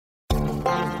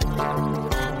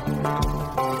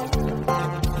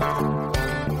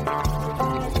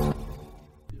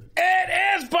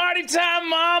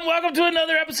welcome to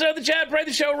another episode of the Chad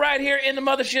Prather Show right here in the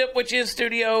mothership, which is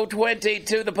Studio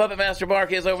 22. The Puppet Master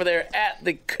Mark is over there at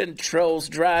the controls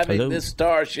driving this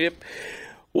starship.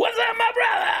 What's up, my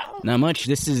brother? Not much.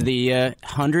 This is the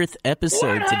 100th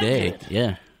episode 100. today.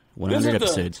 Yeah, 100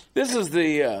 episodes. This is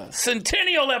the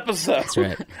centennial episode. That's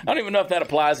right. I don't even know if that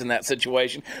applies in that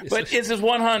situation, but this is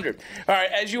 100. All right,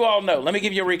 as you all know, let me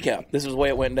give you a recap. This is the way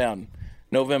it went down.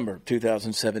 November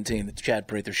 2017, the Chad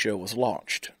Prather Show was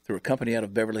launched through a company out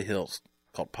of Beverly Hills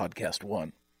called Podcast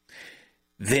One.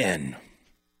 Then,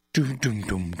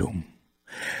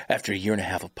 after a year and a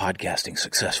half of podcasting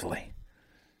successfully,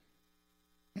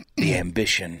 the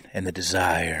ambition and the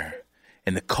desire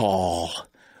and the call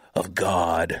of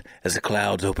God as the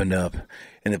clouds opened up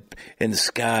and the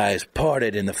skies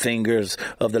parted and the fingers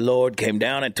of the Lord came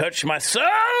down and touched my soul,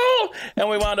 and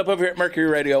we wound up over here at Mercury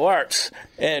Radio Arts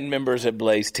and members at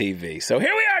Blaze TV. So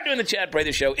here we are doing the Chad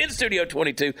Prather Show in Studio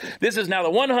 22. This is now the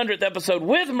 100th episode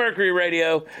with Mercury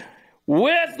Radio,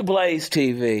 with Blaze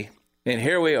TV. And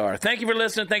here we are. Thank you for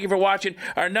listening. Thank you for watching.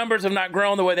 Our numbers have not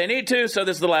grown the way they need to, so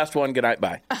this is the last one. Good night.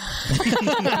 Bye.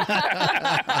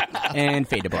 And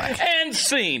fade to black. And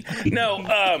scene. No,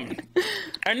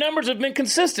 our numbers have been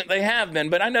consistent. They have been.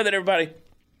 But I know that everybody,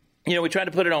 we tried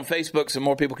to put it on Facebook so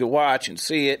more people could watch and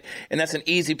see it. And that's an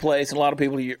easy place. And a lot of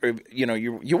people,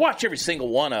 you watch every single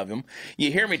one of them.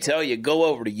 You hear me tell you, go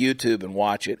over to YouTube and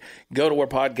watch it. Go to where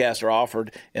podcasts are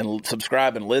offered and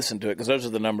subscribe and listen to it, because those are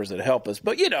the numbers that help us.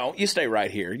 But you stay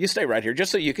right here. You stay right here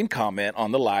just so you can comment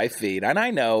on the live feed. And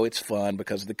I know it's fun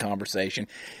because of the conversation.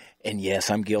 And yes,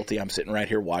 I'm guilty. I'm sitting right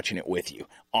here watching it with you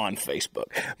on Facebook.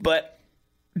 But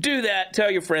do that.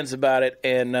 Tell your friends about it.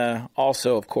 And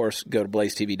also, of course, go to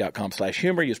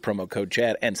blazetv.com/humor. Use promo code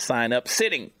Chad and sign up.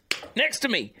 Sitting next to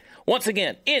me, once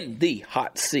again, in the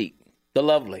hot seat, the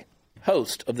lovely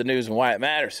host of the news and why it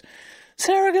matters,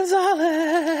 Sara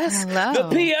Gonzales. Hello.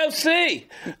 The POC.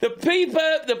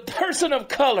 The person of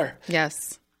color.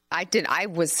 Yes. I did. I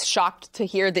was shocked to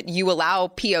hear that you allow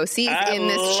POCs in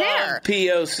this chair.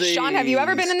 POCs. Sean, have you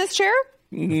ever been in this chair?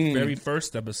 Very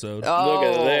first episode. Oh, look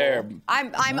at there.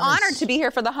 I'm honored to be here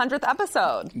for the 100th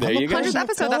episode. There you go. 100th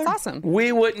episode. That's awesome.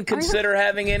 We wouldn't consider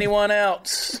having anyone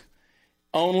else.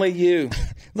 Only you.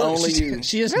 Look, Only you.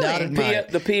 She just doubted my...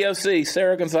 The POC,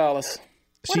 Sara Gonzales.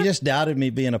 She just doubted me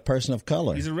being a person of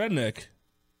color. He's a redneck.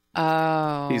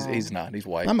 Oh. He's not. He's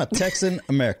white. I'm a Texan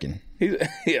American.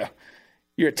 Yeah.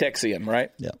 You're a Texian, right?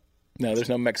 Yeah. No, there's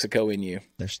no Mexico in you.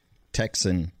 There's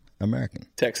Texan American.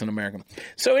 Texan American.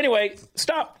 So anyway,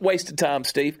 stop wasting time,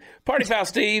 Steve. Party Foul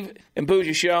Steve and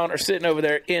Bougie Sean are sitting over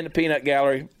there in the peanut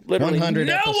gallery. Literally, 100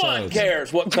 no episodes. one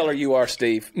cares what color you are,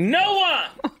 Steve. No one.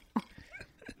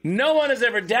 No one has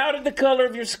ever doubted the color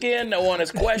of your skin. No one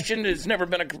has questioned. It's never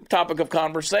been a topic of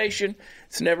conversation.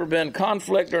 It's never been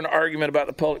conflict or an argument about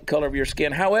the color of your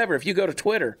skin. However, if you go to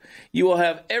Twitter, you will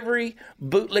have every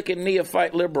bootlicking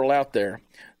neophyte liberal out there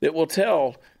that will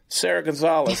tell Sara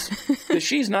Gonzales that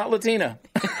she's not Latina.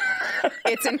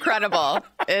 It's incredible.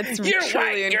 It's You're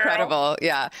truly white, incredible.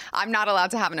 Yeah. I'm not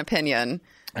allowed to have an opinion.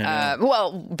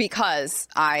 Because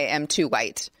I am too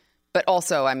white. But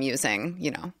also I'm using,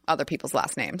 other people's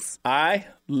last names. I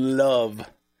love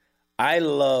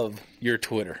your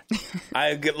Twitter.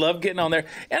 I love getting on there.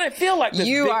 And I feel like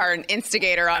you are an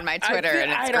instigator on my Twitter, and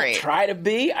it's great.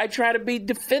 I try to be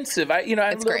defensive. I'm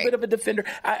a little bit of a defender.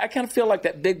 I kind of feel like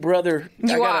that big brother.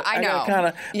 I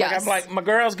know. Yes. I'm like, my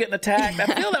girl's getting attacked. I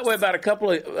feel that way about a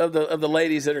couple of the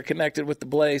ladies that are connected with the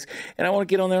Blaze. And I want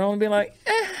to get on there and I want to be like,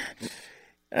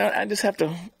 I just have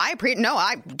to. I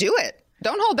do it.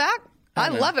 Don't hold back. I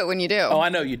love it when you do. Oh, I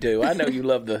know you do. I know you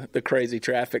love the crazy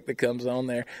traffic that comes on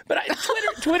there. But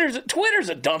Twitter's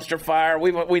a dumpster fire.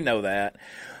 We know that.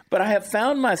 But I have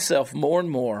found myself more and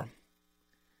more.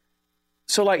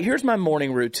 So, here's my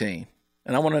morning routine,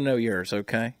 and I want to know yours,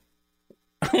 okay?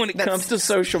 When it comes to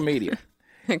social media,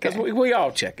 because we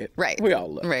all check it, right? We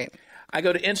all look, right. I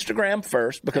go to Instagram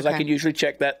first because I can usually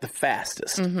check that the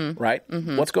fastest, right?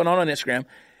 Mm-hmm. What's going on Instagram?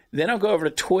 Then I'll go over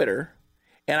to Twitter.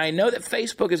 And I know that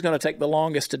Facebook is going to take the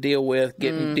longest to deal with,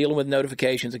 dealing with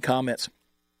notifications and comments.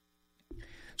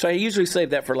 So I usually save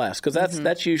that for last because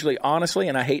that's usually, honestly,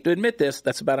 and I hate to admit this,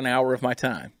 that's about an hour of my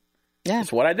time. Yeah.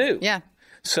 That's what I do. Yeah.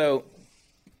 So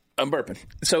I'm burping.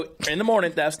 So in the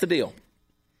morning, that's the deal.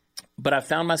 But I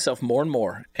found myself more and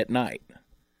more at night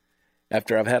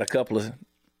after I've had a couple of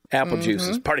apple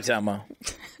juices. Party time, Mom.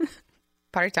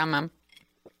 Party time, Mom.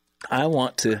 I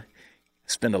want to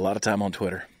spend a lot of time on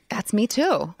Twitter. That's me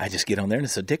too. I just get on there and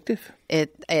it's addictive.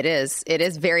 It is. It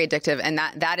is very addictive. And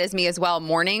that is me as well.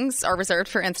 Mornings are reserved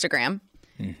for Instagram.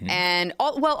 And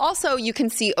also you can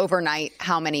see overnight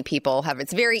how many people have.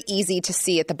 It's very easy to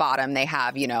see at the bottom. They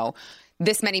have,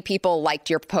 this many people liked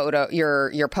your photo,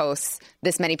 your posts.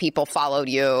 This many people followed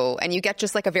you, and you get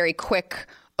just like a very quick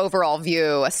overall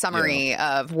view, a summary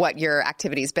of what your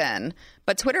activity's been.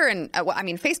 But Twitter and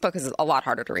Facebook is a lot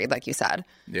harder to read, like you said.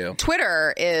 Yeah.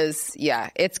 Twitter is,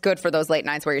 it's good for those late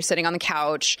nights where you're sitting on the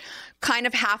couch, kind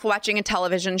of half watching a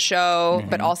television show,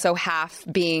 but also half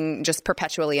being just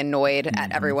perpetually annoyed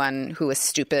at everyone who is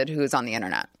stupid, who's on the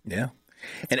internet. Yeah.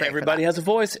 And everybody has a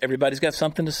voice. Everybody's got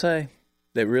something to say.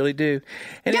 They really do.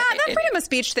 And that freedom of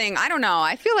speech thing, I don't know.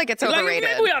 I feel like it's overrated.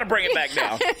 Maybe we ought to bring it back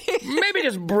down. Maybe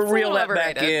just reel that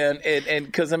overrated. back in. And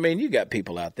because, you got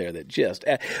people out there that just...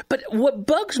 But what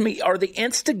bugs me are the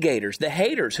instigators, the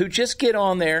haters, who just get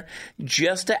on there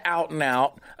just to out and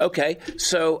out. Okay,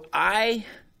 so I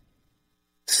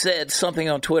said something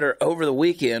on Twitter over the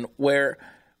weekend where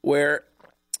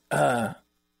oh,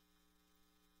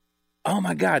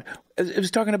 my God. It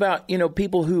was talking about,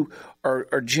 people who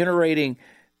are generating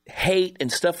hate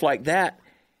and stuff like that.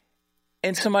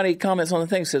 And somebody comments on the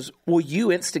thing, says, well,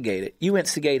 you instigate it. You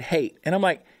instigate hate. And I'm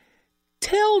like,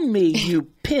 tell me, you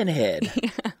pinhead,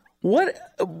 what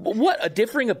a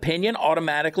differing opinion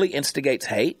automatically instigates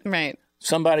hate? Right.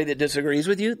 Somebody that disagrees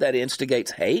with you, that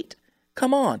instigates hate?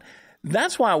 Come on.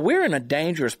 That's why we're in a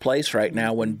dangerous place right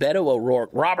now when Beto O'Rourke,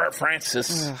 Robert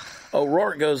Francis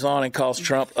O'Rourke goes on and calls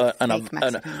Trump an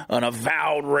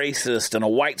avowed racist and a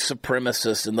white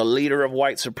supremacist and the leader of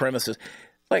white supremacists.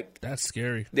 Like, that's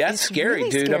scary. That's scary,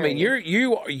 really dude. Scary.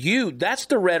 You. That's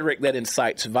the rhetoric that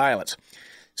incites violence.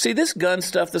 See, this gun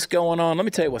stuff that's going on, let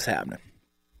me tell you what's happening.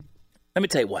 Let me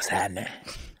tell you what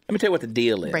the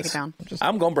deal is. Break it down.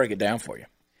 I'm going to break it down for you.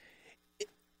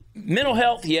 Mental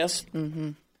health, yes.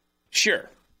 Mm-hmm. Sure.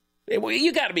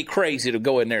 You got to be crazy to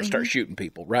go in there and start shooting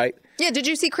people, right? Yeah. Did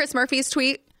you see Chris Murphy's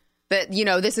tweet that,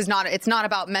 it's not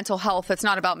about mental health. It's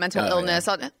not about mental illness.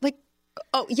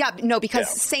 Yeah. Because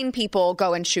sane people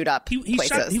go and shoot up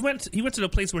places. He went to the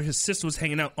place where his sister was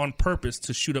hanging out on purpose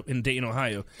to shoot up in Dayton,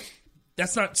 Ohio.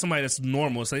 That's not somebody that's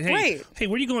normal. It's like, hey,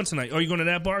 where are you going tonight? Oh, you going to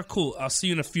that bar? Cool. I'll see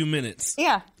you in a few minutes.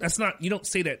 Yeah. That's not, you don't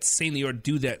say that sanely or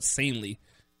do that sanely.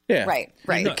 Yeah. Right.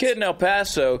 The kid in El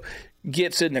Paso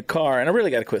gets in the car, and I really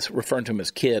got to quit referring to him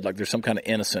as kid like there's some kind of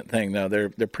innocent thing. No, they're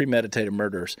premeditated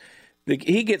murderers.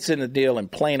 He gets in the deal in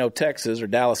Plano, Texas, or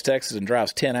Dallas, Texas, and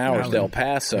drives 10 hours to El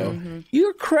Paso. Mm-hmm.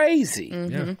 You're crazy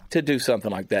to do something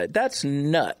like that. That's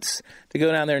nuts to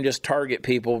go down there and just target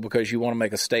people because you want to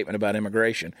make a statement about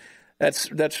immigration. That's.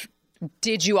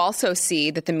 Did you also see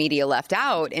that the media left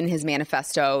out in his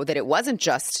manifesto that it wasn't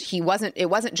just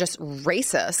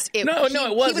racist? It wasn't.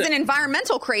 He was an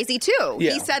environmental crazy too.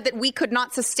 Yeah. He said that we could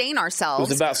not sustain ourselves.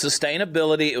 It was about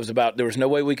sustainability. It was about there was no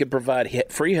way we could provide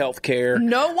free health care.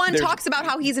 No one talks about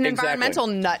how he's an environmental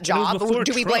nut job.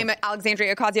 Do we blame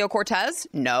Alexandria Ocasio-Cortez?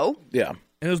 No. Yeah.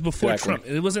 It was before Trump.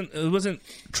 It wasn't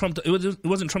Trump. It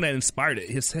wasn't Trump that inspired it.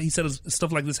 He said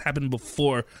stuff like this happened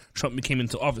before Trump came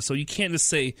into office. So you can't just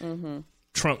say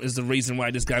Trump is the reason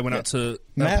why this guy went out to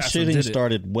mass shooting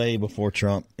started way before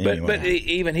Trump. Anyway. But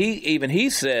even he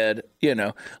said,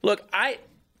 look,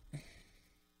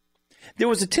 there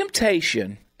was a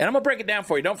temptation. And I'm gonna break it down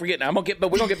for you. Don't forget now. We're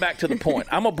gonna get back to the point.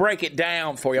 I'm gonna break it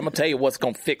down for you. I'm gonna tell you what's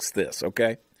gonna fix this.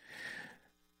 Okay.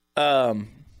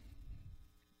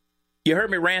 You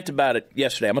heard me rant about it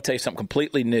yesterday. I'm going to tell you something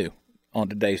completely new on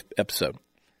today's episode.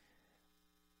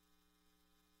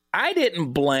 I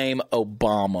didn't blame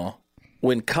Obama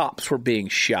when cops were being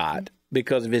shot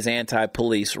because of his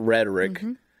anti-police rhetoric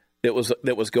that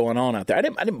was going on out there. I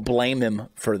didn't blame him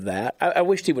for that. I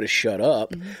wished he would have shut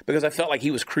up because I felt like he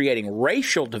was creating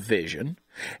racial division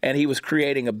and he was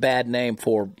creating a bad name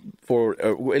for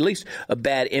at least a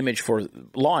bad image for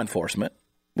law enforcement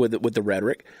with the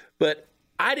rhetoric. But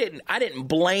I didn't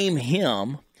blame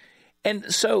him.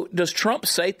 And so does Trump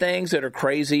say things that are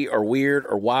crazy or weird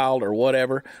or wild or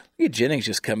whatever? Look at Jennings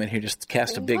just come in here, just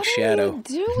cast a big shadow.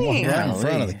 What are you doing? Right in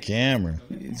front of the camera.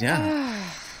 Yeah.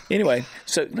 Anyway,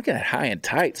 so look at that high and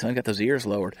tight. So I got those ears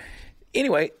lowered.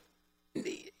 Anyway,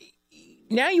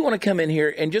 now you want to come in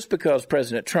here and just because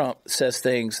President Trump says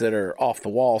things that are off the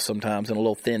wall sometimes and a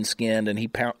little thin-skinned and he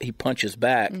punches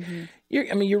back,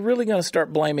 you're really going to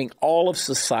start blaming all of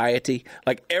society,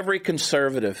 like every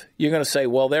conservative. You're going to say,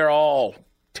 well, they're all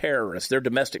terrorists. They're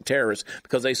domestic terrorists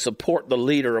because they support the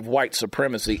leader of white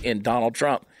supremacy in Donald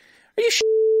Trump. Are you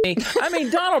me? I mean,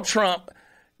 Donald Trump,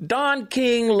 Don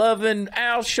King loving,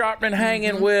 Al Sharpton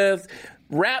hanging with,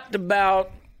 rapped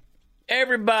about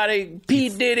everybody, P.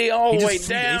 Diddy all the way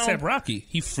down. A$AP Rocky.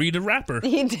 He freed a rapper.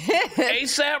 He did.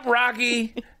 A$AP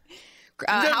Rocky.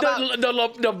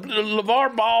 The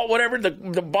LeVar Ball, whatever,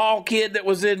 the Ball kid that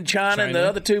was in China, and the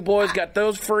other two boys got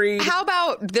those freed. How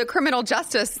about the criminal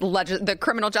justice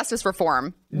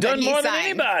reform? Done more than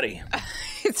anybody.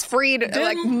 It's freed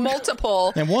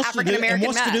multiple African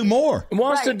American men. To do more.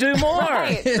 Wants to do more.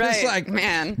 Right. It's like,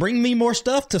 man, bring me more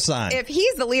stuff to sign. If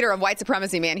he's the leader of white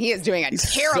supremacy, man, he is doing a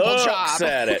terrible job.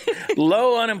 At it.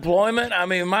 Low unemployment. I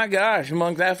mean, my gosh,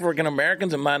 amongst African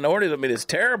Americans and minorities, I mean, it's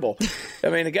terrible. I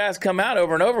mean, the guys come out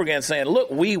over and over again saying, look,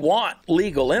 we want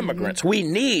legal immigrants. We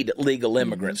need legal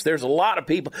immigrants. There's a lot of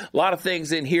people, a lot of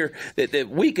things in here that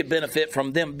we could benefit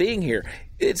from them being here.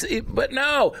 But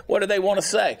no, what do they want to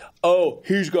say? Oh,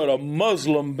 he's got a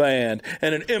Muslim ban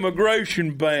and an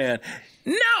immigration ban.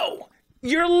 No,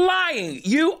 you're lying.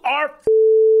 You are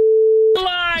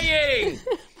lying.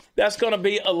 That's going to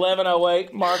be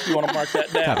 11:08. Mark, you want to mark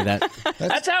that down? Copy that.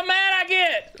 That's how mad I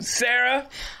get, Sarah.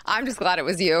 I'm just glad it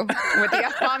was you with the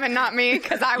F-bomb and not me,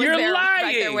 because I was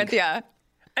right there with you.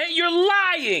 And you're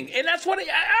lying, and that's what.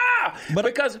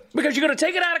 Because you're going to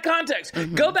take it out of context.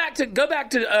 Mm-hmm. Go back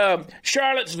to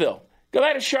Charlottesville. Go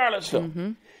back to Charlottesville.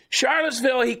 Mm-hmm.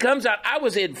 Charlottesville. He comes out. I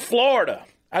was in Florida.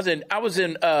 I was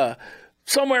in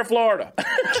somewhere Florida.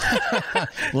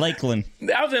 Lakeland.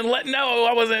 I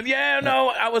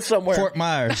was somewhere. Fort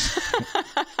Myers.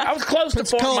 I was close to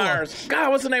Fort Myers.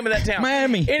 God, what's the name of that town?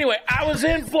 Miami. Anyway, I was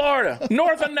in Florida,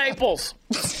 north of Naples.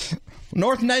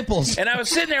 North Naples. And I was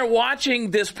sitting there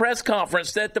watching this press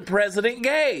conference that the president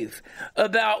gave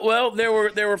about, there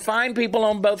were fine people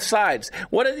on both sides.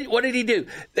 What did he do?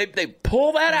 They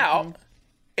pull that out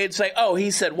and say, oh, he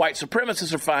said white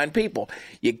supremacists are fine people.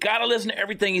 You got to listen to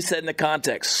everything he said in the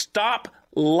context. Stop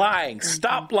lying.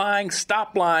 Stop lying.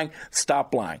 Stop lying.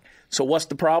 Stop lying. So what's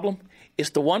the problem?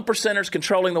 It's the 1%ers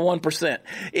controlling the 1%.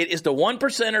 It is the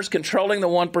 1%ers controlling the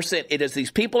 1%. It is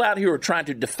these people out here who are trying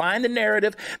to define the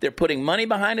narrative. They're putting money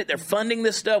behind it. They're funding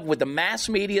this stuff with the mass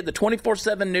media, the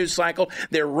 24/7 news cycle.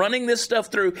 They're running this stuff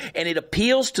through, and it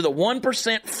appeals to the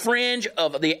 1% fringe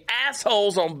of the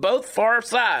assholes on both far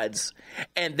sides.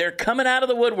 And they're coming out of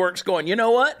the woodworks going, you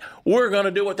know what? We're going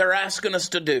to do what they're asking us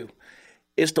to do.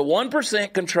 It's the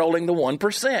 1% controlling the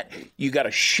 1%. You got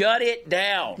to shut it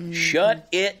down. Mm-hmm. Shut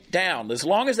it down. As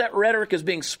long as that rhetoric is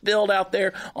being spilled out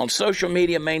there on social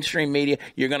media, mainstream media,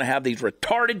 you're going to have these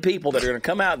retarded people that are going to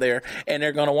come out there and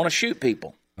they're going to want to shoot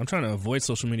people. I'm trying to avoid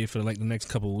social media for the next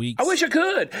couple of weeks. I wish I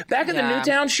could. Back in the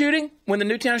Newtown shooting, when the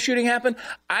Newtown shooting happened,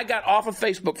 I got off of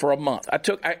Facebook for a month.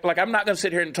 I'm not going to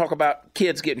sit here and talk about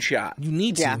kids getting shot. You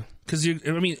need to. Because,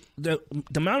 the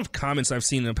amount of comments I've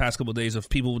seen in the past couple of days of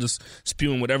people just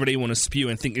spewing whatever they want to spew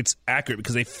and think it's accurate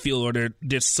because they feel or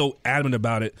they're so adamant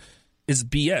about it is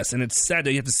BS. And it's sad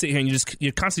that you have to sit here and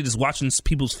you're constantly just watching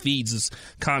people's feeds, just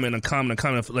comment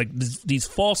like these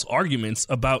false arguments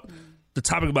about the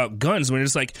topic about guns, when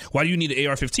it's like, why do you need an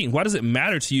AR-15? Why does it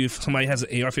matter to you if somebody has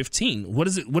an AR-15? What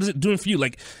is it doing for you?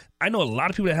 Like, I know a lot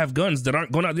of people that have guns that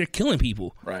aren't going out there killing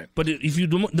people. Right. But if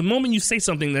the moment you say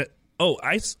something that, oh,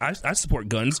 I support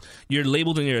guns, you're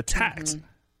labeled and you're attacked.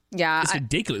 Mm-hmm. Yeah. It's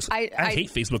ridiculous. I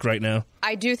hate Facebook right now.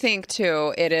 I do think,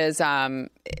 too, it is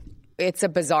it's a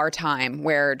bizarre time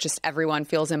where just everyone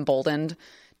feels emboldened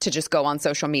to just go on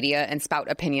social media and spout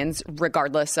opinions,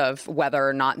 regardless of whether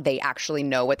or not they actually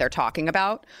know what they're talking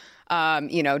about.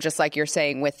 Just like you're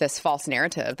saying with this false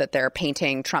narrative that they're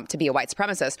painting Trump to be a white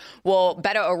supremacist. Well,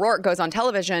 Beto O'Rourke goes on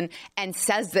television and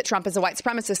says that Trump is a white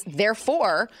supremacist.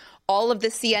 Therefore, all of the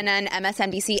CNN,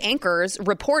 MSNBC anchors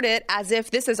report it as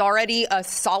if this is already a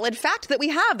solid fact that we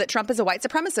have, that Trump is a white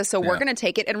supremacist. So we're going to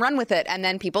take it and run with it. And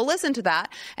then people listen to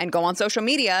that and go on social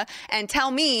media and tell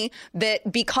me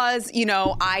that because,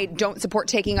 I don't support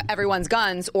taking everyone's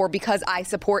guns, or because I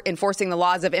support enforcing the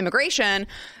laws of immigration,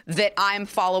 that I'm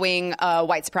following a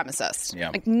white supremacist.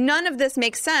 Yeah. Like, none of this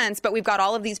makes sense, but we've got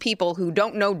all of these people who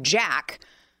don't know jack.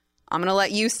 I'm going to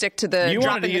let you stick to the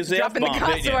dropping the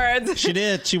cuss words. She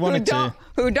did. She wanted to.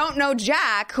 Who don't know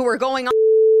jack, who are going on.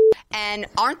 And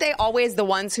aren't they always the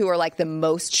ones who are like the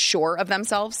most sure of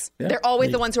themselves? Yeah. They're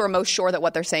always the ones who are most sure that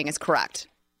what they're saying is correct.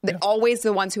 They're always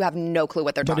the ones who have no clue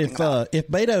what they're talking about. But if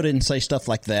Beto didn't say stuff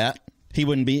like that, he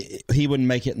wouldn't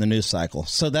make it in the news cycle.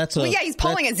 So that's he's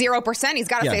polling at 0%. He's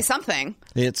got to say something.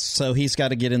 So he's got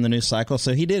to get in the news cycle.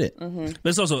 So he did it. Mm-hmm. But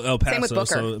it's also El Paso,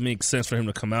 so it makes sense for him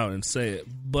to come out and say it.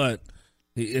 But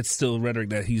it's still rhetoric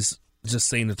that he's just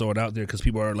saying to throw it out there because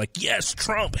people are like, yes,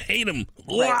 Trump, hate him.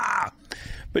 Blah.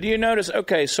 But you notice,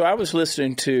 so I was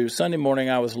listening to, Sunday morning,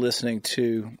 I was listening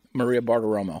to Maria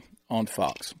Bartiromo on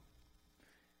Fox.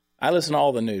 I listen to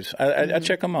all the news. I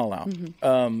check them all out.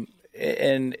 Mm-hmm.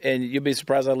 and you'll be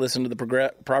surprised I listen to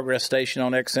the Progress station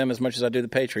on XM as much as I do the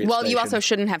Patriot Well, station. you also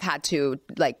shouldn't have had to,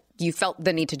 you felt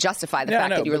the need to justify the fact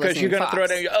that you were listening to Fox.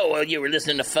 Because you're going to throw it in, you were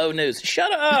listening to faux news.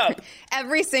 Shut up!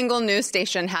 Every single news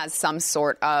station has some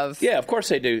sort of... Yeah, of course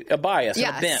they do. A bias,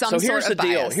 and a bent. So here's the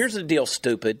deal. Bias. Here's the deal,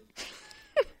 stupid.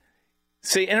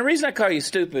 See, and the reason I call you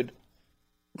stupid,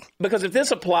 because if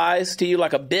this applies to you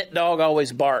like a bit dog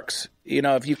always barks,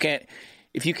 if you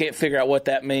can't figure out what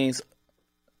that means,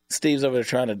 Steve's over there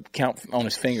trying to count on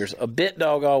his fingers. A bit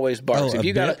dog always barks. If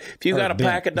you got a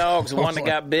pack of dogs, the one that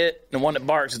got bit, and the one that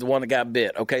barks is the one that got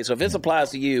bit. Okay, so if this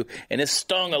applies to you, and it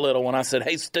stung a little when I said,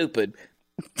 "Hey, stupid,"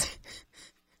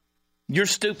 you're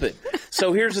stupid.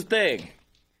 So here's the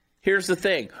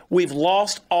thing. We've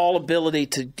lost all ability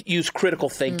to use critical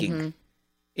thinking.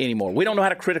 Anymore. We don't know how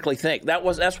to critically think.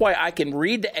 That's why I can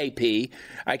read the AP,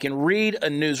 I can read a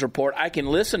news report, I can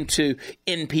listen to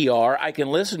NPR, I can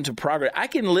listen to Progress, I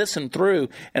can listen through,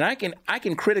 and I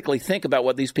can critically think about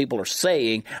what these people are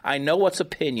saying. I know what's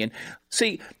opinion.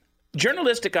 See,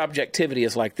 journalistic objectivity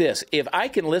is like this. If I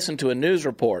can listen to a news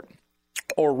report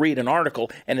or read an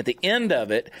article, and at the end of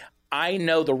it, I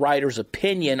know the writer's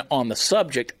opinion on the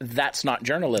subject, that's not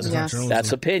journalism. Yes.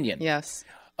 That's opinion. Yes.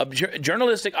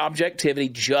 Journalistic objectivity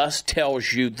just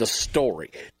tells you the story.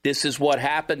 This is what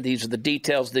happened. These are the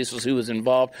details. This is who was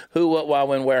involved, who, what, why,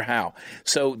 when, where, how.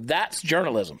 So that's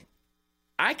journalism.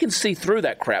 I can see through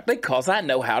that crap because I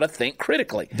know how to think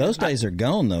critically. Those days are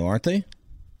gone, though, aren't they?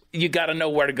 You got to know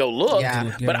where to go look.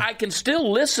 Yeah. But I can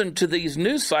still listen to these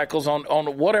news cycles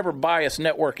on whatever bias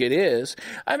network it is.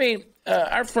 I mean,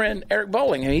 our friend Eric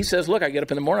Bowling, he says, look, I get up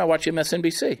in the morning, I watch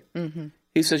MSNBC. Mm-hmm.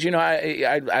 He says,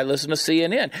 I listen to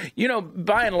CNN.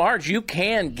 By and large, you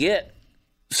can get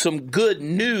some good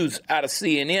news out of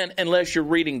CNN unless you're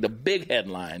reading the big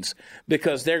headlines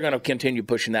because they're going to continue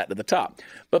pushing that to the top.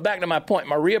 But back to my point,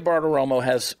 Maria Bartiromo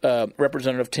has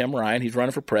Representative Tim Ryan. He's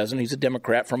running for president. He's a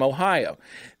Democrat from Ohio.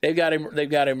 They got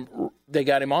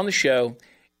him on the show.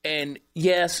 And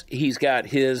yes, he's got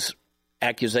his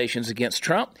accusations against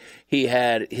Trump. He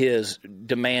had his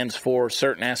demands for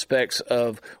certain aspects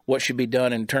of what should be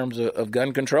done in terms of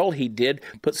gun control. He did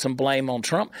put some blame on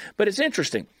Trump. But it's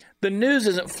interesting. The news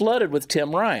isn't flooded with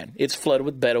Tim Ryan. It's flooded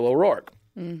with Beto O'Rourke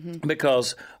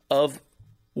because of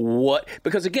what?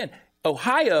 Because, again,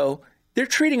 Ohio, they're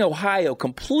treating Ohio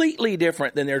completely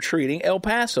different than they're treating El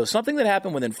Paso, something that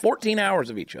happened within 14 hours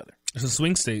of each other. It's a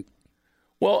swing state.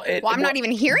 Well, I'm not even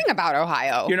hearing about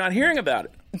Ohio. You're not hearing about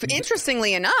it.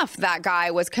 Interestingly enough, that guy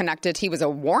was connected. He was a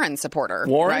Warren supporter,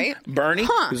 right? Bernie,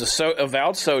 who's a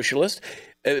avowed socialist,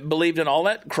 believed in all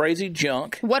that crazy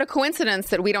junk. What a coincidence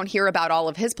that we don't hear about all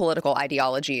of his political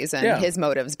ideologies and his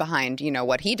motives behind,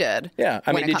 what he did. Yeah.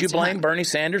 I mean, did you blame Bernie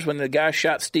Sanders when the guy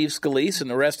shot Steve Scalise and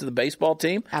the rest of the baseball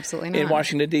team? Absolutely not. In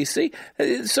Washington, D.C.?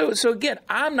 So again,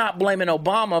 I'm not blaming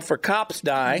Obama for cops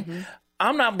dying. Mm-hmm.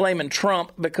 I'm not blaming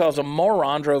Trump because a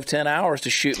moron drove 10 hours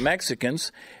to shoot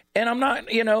Mexicans. And I'm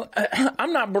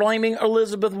not blaming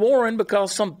Elizabeth Warren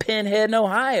because some pinhead in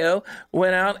Ohio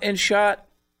went out and tried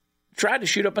to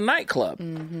shoot up a nightclub.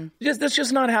 Mm-hmm. That's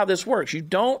just not how this works. You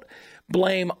don't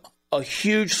blame a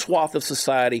huge swath of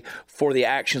society for the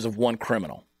actions of one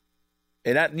criminal.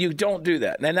 And you don't do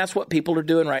that. And that's what people are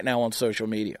doing right now on social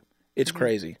media. It's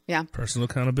crazy. Yeah. Personal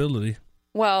accountability.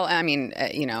 Well, I mean,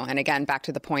 and again, back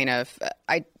to the point of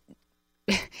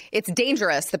it's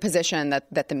dangerous, the position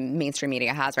that the mainstream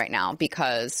media has right now,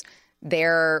 because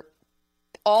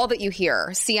all that you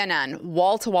hear, CNN,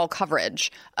 wall-to-wall coverage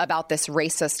about this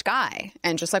racist guy.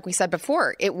 And just like we said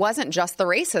before, it wasn't just the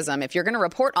racism. If you're going to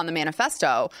report on the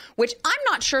manifesto, which I'm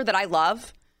not sure that I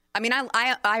love. I mean,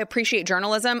 I appreciate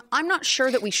journalism. I'm not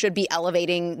sure that we should be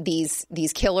elevating these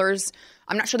killers.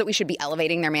 I'm not sure that we should be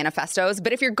elevating their manifestos.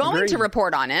 But if you're going to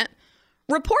report on it,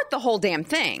 report the whole damn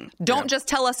thing. Don't just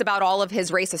tell us about all of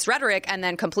his racist rhetoric and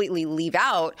then completely leave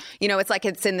out. It's like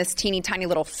it's in this teeny tiny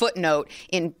little footnote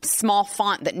in small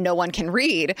font that no one can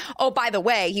read. Oh, by the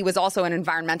way, he was also an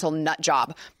environmental nut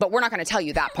job, but we're not going to tell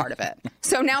you that part of it.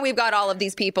 So now we've got all of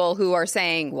these people who are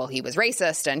saying, well, he was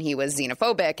racist and he was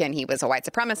xenophobic and he was a white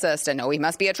supremacist and he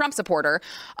must be a Trump supporter,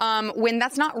 when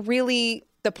that's not really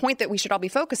the point that we should all be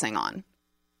focusing on.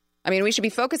 I mean, we should be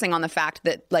focusing on the fact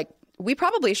that, we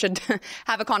probably should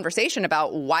have a conversation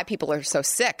about why people are so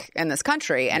sick in this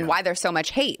country and why there's so much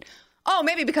hate. Oh,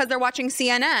 maybe because they're watching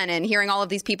CNN and hearing all of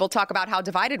these people talk about how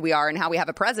divided we are and how we have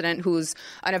a president who's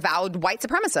an avowed white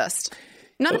supremacist.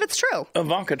 None of it's true.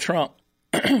 Ivanka Trump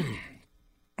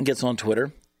gets on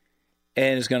Twitter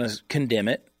and is going to condemn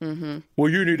it. Mm-hmm.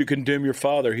 Well, you need to condemn your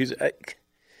father.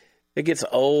 It gets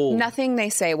old. Nothing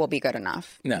they say will be good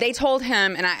enough. No. They told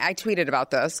him, and I tweeted about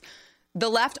this, The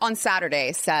left on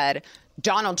Saturday said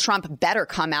Donald Trump better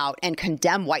come out and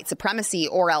condemn white supremacy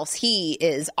or else he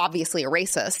is obviously a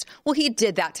racist. Well, he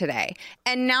did that today.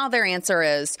 And now their answer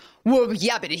is, well,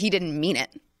 yeah, but he didn't mean it.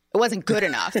 It wasn't good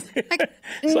enough. Like,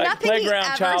 It's like nothing playground he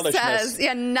ever childishness. says.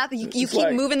 Yeah, nothing. You keep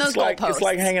like- moving those it's goalposts. It's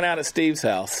like hanging out at Steve's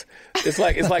house. It's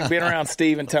like being around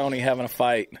Steve and Tony having a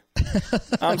fight.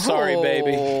 I'm sorry,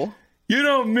 baby. You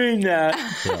don't mean that.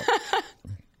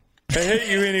 I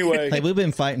hate you anyway. Hey, we've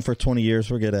been fighting for 20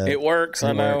 years. We're good at it. It works,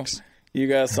 I know. works. You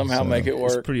guys somehow make it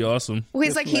work. Pretty awesome. Well, he's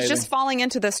It's like, he's amazing. just falling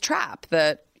into this trap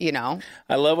that, you know.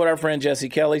 I love what our friend Jesse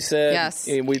Kelly said. Yes.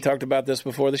 We talked about this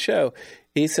before the show.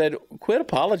 He said, quit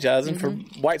apologizing for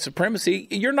white supremacy.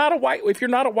 If you're not a white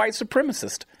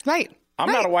supremacist. Right.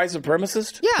 I'm not a white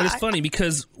supremacist. Yeah. But it's funny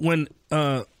because when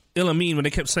Elamine, when they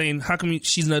kept saying, how come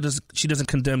she doesn't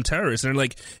condemn terrorists? And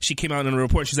like, she came out in a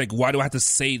report. She's like, why do I have to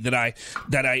say that I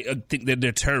think that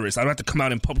they're terrorists? I don't have to come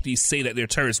out and publicly say that they're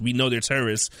terrorists. We know they're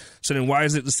terrorists. So then why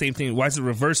is it the same thing? Why is it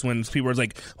reversed when people are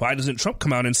like, why doesn't Trump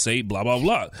come out and say blah, blah,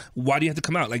 blah? Why do you have to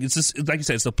come out? Like, it's just, like you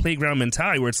said, it's a playground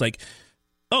mentality where it's like,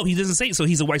 oh, he doesn't say it, so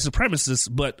he's a white supremacist.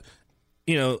 But,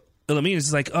 you know, Elamine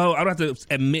is like, oh, I don't have to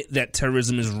admit that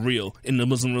terrorism is real in the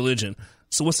Muslim religion.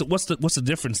 So what's the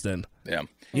difference then? Yeah.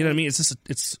 You know what I mean? It's just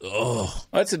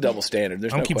That's a double standard.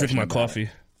 There's I'm no keep drinking my question about coffee.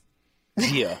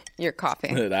 it. Yeah. Your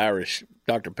coffee. That Irish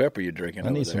Dr. Pepper you're drinking. I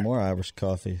need some more Irish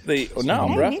coffee. No,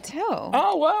 bro. Me too.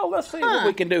 Oh, well, let's see what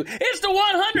we can do. It's the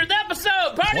 100th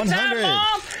episode. Party 100. time,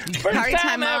 Mom. First Party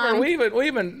time time, ever. Mom.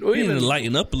 We've been We need to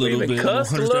lighten up a little we've been bit.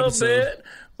 cussed a 100th little episode. bit.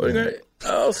 We're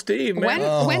gonna, Steve,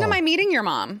 man. When am I meeting your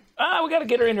mom? We got to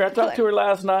get her in here. I talked to her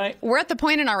last night. We're at the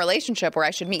point in our relationship where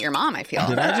I should meet your mom, I feel.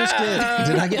 Did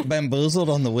I get bamboozled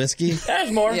on the whiskey?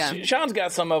 There's more. Yeah. Sean's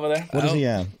got some over there. What does he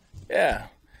have? Yeah.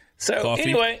 So Coffee.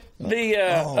 anyway,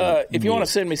 if you want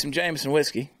to send me some Jameson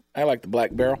whiskey, I like the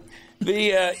Black Barrel.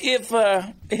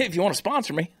 If you want to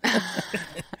sponsor me,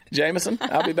 Jameson,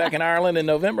 I'll be back in Ireland in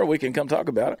November. We can come talk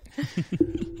about it.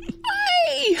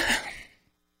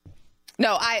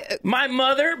 My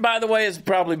mother, by the way, is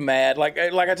probably mad. Like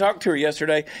I talked to her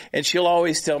yesterday, and she'll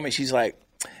always tell me, she's like,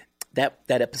 that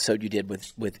episode you did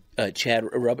with Chad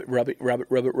Rubbicha,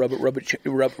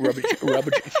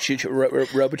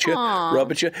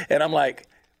 and I'm like,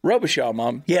 Robichaud,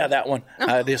 Mom. Yeah, that one.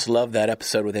 I just love that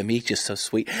episode with him. He's just so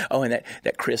sweet. Oh, and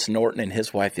that Chris Norton and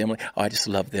his wife Emily. Oh, I just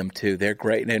love them too. They're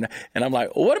great. And I'm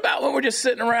like, well, what about when we're just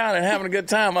sitting around and having a good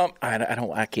time?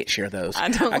 I can't share those.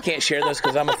 I can't share those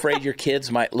because I'm afraid your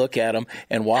kids might look at them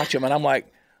and watch them. And I'm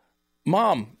like,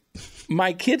 Mom,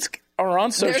 my kids are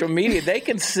on social media. They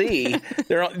can see.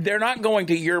 They're not going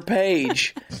to your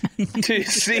page to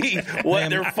see what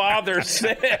their father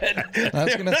said. I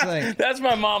was going to say. That's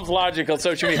my mom's logic on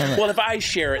social media. Well, if I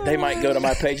share it, they might go to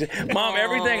my page. Mom,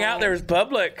 everything out there is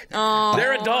public.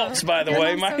 They're adults, by the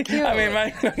way. mom's so cute.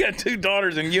 I got 2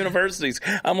 daughters in universities.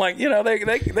 I'm like,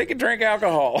 they can drink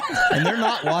alcohol. And they're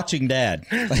not watching Dad.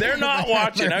 They're not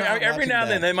watching. They're not Every watching now and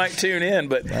then Dad. they might tune in,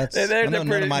 but they're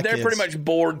pretty much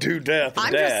bored to death of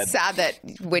I'm Dad. just sad that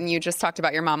when you just talked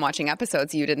about your mom watching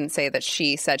episodes, you didn't say that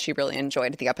she said she really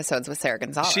enjoyed the episodes with Sara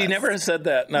Gonzales. She never has said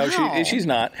that. No, No. she's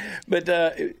not. But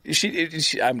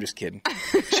she I'm just kidding.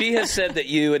 She has said that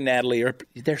you and Natalie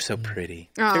they're so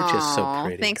pretty. They're just so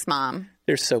pretty. Thanks, Mom.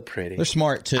 They're so pretty. They're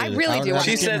smart, too. I really do want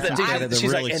She to said that. They're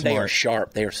She's really like, and smart. they are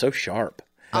sharp. They are so sharp.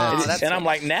 That's And I'm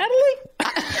like, Natalie?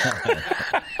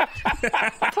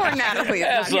 Poor Natalie is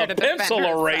not As here a to defend pencil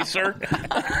herself. eraser.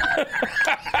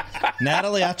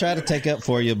 Natalie, I try to take up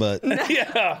for you, but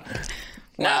Yeah.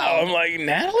 No, I'm like,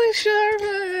 Natalie Sharp.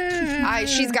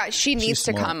 She needs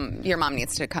to smart. come. Your mom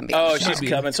needs to come. Oh, she's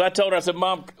coming. So I told her, I said,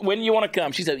 Mom, when do you want to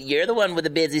come? She said, you're the one with the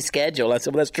busy schedule. I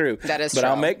said, well, that's true. That is but true.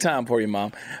 I'll make time for you,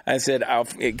 Mom. I said,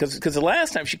 because the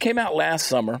last time, she came out last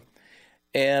summer,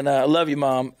 and I love you,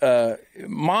 Mom.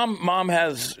 Mom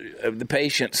has the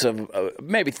patience of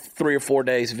maybe 3 or 4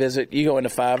 days visit. You go into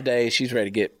 5 days, she's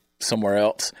ready to get somewhere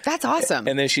else. That's awesome.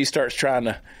 And then she starts trying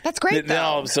to. That's great, Then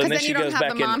all though. of a sudden, Because then then she you goes don't have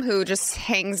back the mom in. who just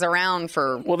hangs around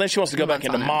for. Well, then she wants to go back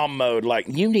into months on mom mode, like,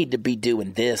 you need to be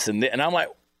doing this and that. And I'm like,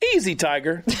 easy,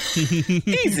 Tiger.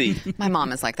 Easy. My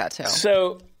mom is like that too.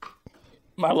 So,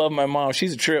 I love my mom.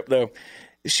 She's a trip, though.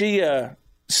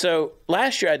 So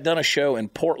last year I'd done a show in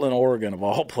Portland, Oregon, of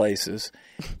all places.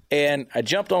 And I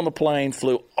jumped on the plane,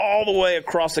 flew all the way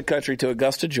across the country to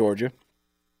Augusta, Georgia,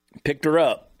 picked her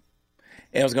up,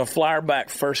 and I was going to fly her back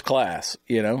first class,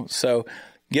 So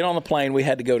get on the plane, we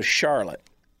had to go to Charlotte,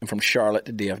 and from Charlotte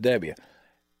to DFW.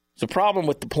 It's a problem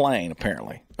with the plane,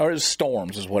 apparently. Or it was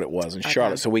storms is what it was in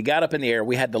Charlotte. So we got up in the air.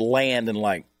 We had to land in,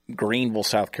 like, Greenville,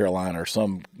 South Carolina, or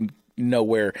some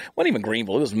nowhere. Wasn't even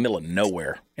Greenville. It was middle of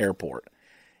nowhere airport.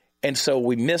 And so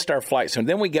we missed our flight. So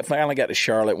then we finally got to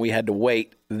Charlotte. We had to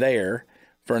wait there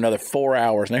for another 4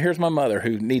 hours. Now, here's my mother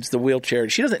who needs the wheelchair.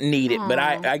 She doesn't need it, but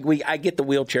I get the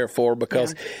wheelchair for her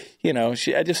because, you know,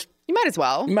 you might as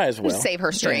well. You might as well. Just save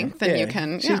her strength, and you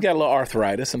can. She's got a little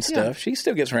arthritis and stuff. She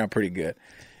still gets around pretty good.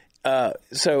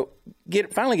 So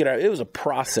finally get her. It was a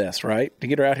process, right, to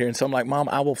get her out here. And so I'm like, Mom,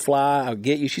 I will fly. I'll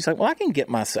get you. She's like, well, I can get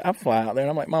myself. I'll fly out there. And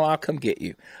I'm like, Mom, I'll come get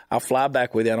you. I'll fly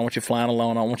back with you. I don't want you flying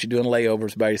alone. I don't want you doing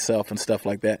layovers by yourself and stuff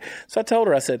like that. So I told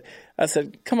her, I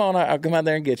said, come on, I'll come out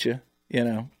there and get you. You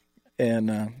know.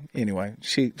 And anyway,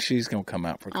 she's going to come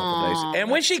out for a couple of days. And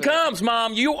when she comes,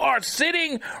 Mom, you are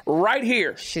sitting right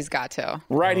here. She's got to.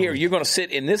 Right here. You're going to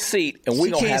sit in this seat, and we're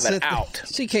going to have it out.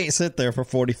 She can't sit there for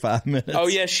 45 minutes. Oh,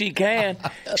 yes, she can.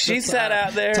 She sat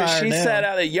out there. Sat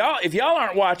out there. Y'all, if y'all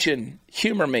aren't watching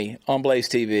Humor Me on Blaze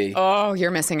TV. Oh, you're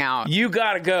missing out. You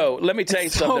got to go. Let me tell you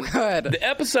something. So good. The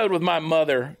episode with my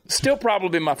mother, still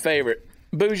probably my favorite.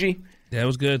 Bougie. Yeah, it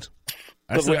was good.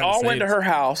 Because we all went to her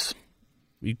house.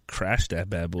 We crashed that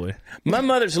bad boy. My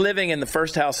mother's living in the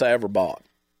first house I ever bought.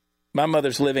 My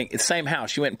mother's living in the same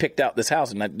house. She went and picked out this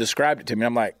house and I described it to me.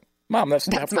 I'm like, Mom, that's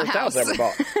the first house I ever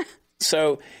bought.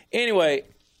 So anyway,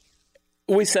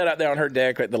 we sat out there on her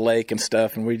deck at the lake and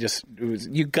stuff, and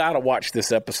you got to watch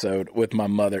this episode with my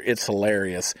mother. It's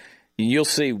hilarious. You'll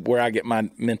see where I get my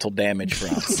mental damage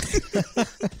from.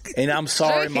 And I'm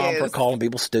sorry, Mom, for calling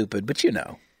people stupid, but you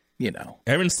know.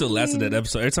 Erin still laughs at that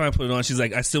episode. Every time I put it on, she's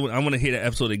like, I want to hear that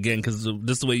episode again because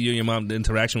just the way you and your mom, the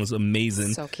interaction was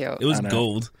amazing. So cute. It was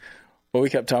gold. Well, we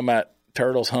kept talking about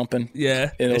turtles humping.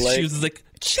 Yeah. In the lake. She was like,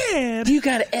 Chad, you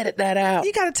got to edit that out.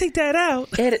 You got to take that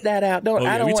out. Edit that out.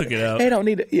 We took it out. They don't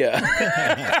need it. Yeah.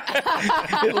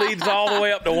 It leads all the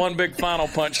way up to one big final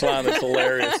punchline that's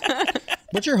hilarious.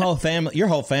 But your whole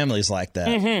family's like that.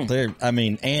 Mm-hmm. They're,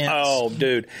 aunts. Oh,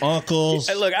 dude. Uncles.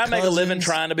 Hey, look, I make cousins. a living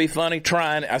trying to be funny.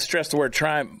 I stress the word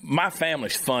trying. My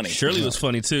family's funny. Shirley was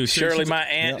funny, too. Shirley, my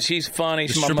aunt, she's funny.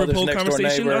 She's my stripper mother's pole next door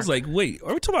conversation. neighbor. I was like, wait,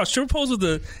 are we talking about stripper poles with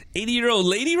the 80-year-old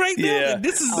lady right now? Yeah. Like,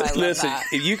 this is listen,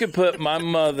 if you could put my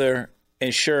mother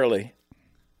and Shirley,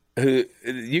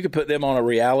 you could put them on a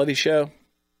reality show,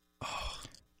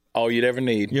 all you'd ever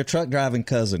need. Your truck driving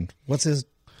cousin. What's his?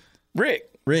 Rick.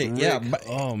 Yeah.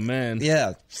 Oh, man.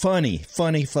 Yeah. Funny.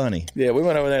 Yeah, we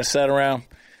went over there and sat around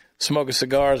smoking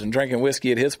cigars and drinking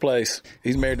whiskey at his place.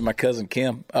 He's married to my cousin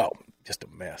Kim. Oh, just a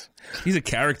mess. He's a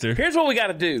character. Here's what we got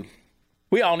to do.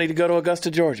 We all need to go to Augusta,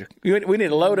 Georgia. We need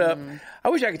to load up. I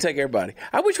wish I could take everybody.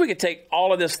 I wish we could take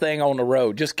all of this thing on the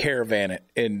road, just caravan it,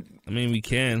 and we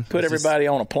can put everybody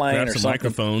on a plane grab or some something,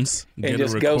 microphones, and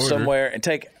just go somewhere and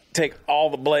take all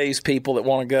the Blaze people that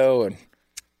want to go and.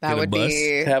 That would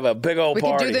be have a big old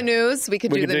party. We could do the news. We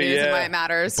could do the news and why it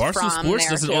matters. Barstool Sports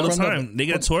does it all the time. They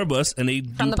get a tour bus and they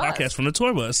do podcasts from the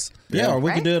tour bus. Yeah, or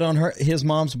we could do it on his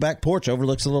mom's back porch,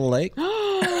 overlooks a little lake.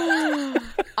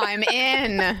 I'm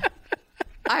in.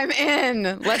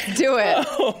 Let's do it.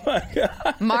 Oh my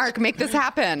God, Mark, make this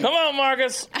happen. Come on,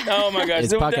 Marcus. Oh my gosh,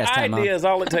 the idea is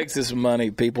all it takes is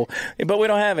money, people. But we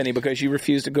don't have any because you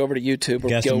refuse to go over to YouTube or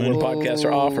go where podcasts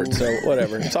are offered. So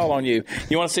whatever, it's all on you.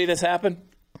 You want to see this happen?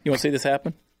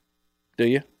 Do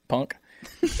you, punk?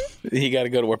 You got to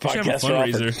go to where podcasts are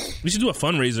offered. We should do a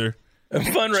fundraiser. A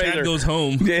fundraiser. Chad Goes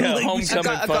Home. Yeah,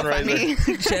 homecoming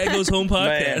fundraiser. Chad Goes Home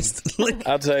podcast.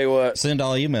 I'll tell you what. Send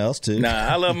all emails too. Nah,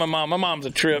 I love my mom. My mom's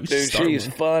a trip, dude. She's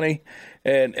funny.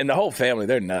 And the whole family,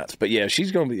 they're nuts. But yeah,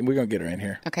 we're gonna get her in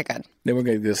here. Okay, good. Then we're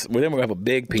gonna have a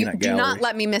big peanut gallery. Do not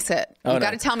let me miss it. You got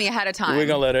to tell me ahead of time. We're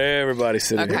gonna let everybody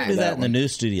sit in here. Okay. Do that in the new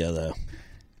studio though.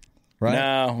 Right?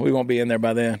 No, we won't be in there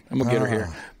by then. I'm gonna get her here.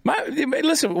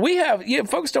 Listen, we have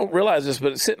folks don't realize this,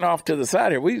 but sitting off to the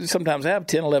side here, we sometimes have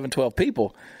 10, 11, 12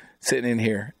 people sitting in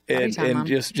here, and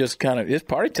just kind of it's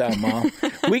party time, Mom.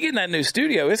 We get in that new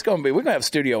studio. We're gonna have a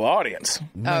studio audience.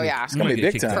 Oh yeah, it's gonna be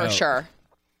big time for sure.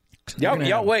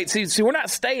 Y'all wait. See, we're not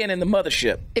staying in the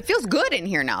mothership. It feels good in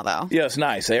here now, though. Yeah, it's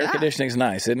nice. The air conditioning's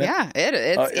nice, isn't it? Yeah, it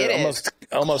is.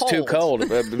 Almost too cold,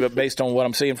 based on what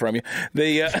I'm seeing from you.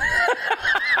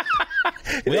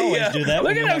 We always do that.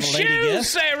 Look at those shoes,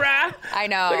 Sarah. I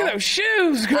know. Look at those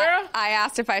shoes, girl. I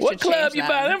asked if I should change them. What club you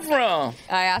buy them from?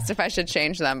 I asked if I should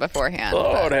change them beforehand.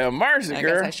 Lord have mercy, girl. I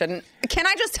guess I shouldn't. Can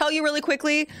I just tell you really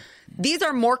quickly? These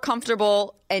are more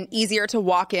comfortable and easier to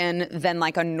walk in than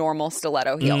like a normal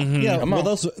stiletto heel. Mm-hmm. Yeah,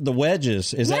 the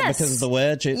wedges. Is that because of the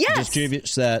wedge? It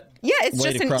distributes that. Yeah, it's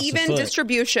just an even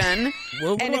distribution, and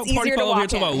it's easier to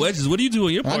walk in. About wedges. What do you do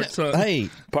in your part? Hey,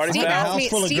 Steve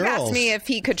asked me if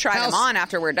he could try them on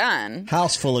after we're done.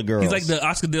 House full of girls. He's like the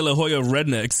Oscar de la Hoya of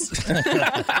rednecks.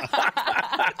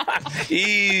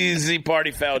 Easy,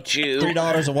 party foul Chew.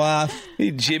 $3 a wife.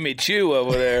 Jimmy Chew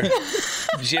over there.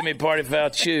 Jimmy party foul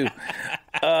Chew.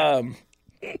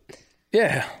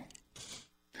 Yeah.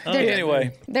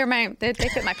 Anyway, they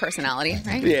fit my personality,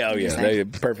 right? Yeah, they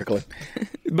perfectly.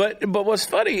 But what's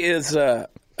funny is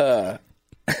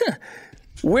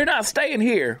we're not staying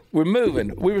here. We're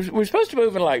moving. We're supposed to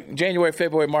move in like January,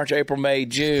 February, March, April, May,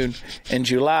 June, and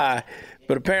July.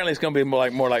 But apparently it's going to be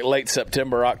more like late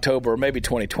September, October, or maybe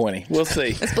 2020. We'll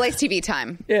see. It's Blaze TV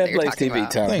time. Yeah, it's Blaze TV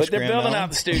time. Thanks, but they're Grandma. building out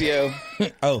the studio.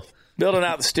 Oh. Building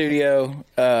out the studio.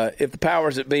 If the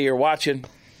powers that be are watching,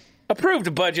 approve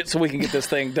the budget so we can get this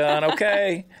thing done,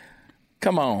 okay?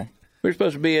 Come on. We're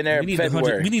supposed to be in there in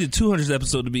February. We need a 200th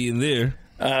episode to be in there.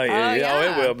 Oh, yeah.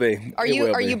 Yeah. It will be. Are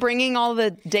you bringing all the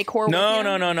decor with you?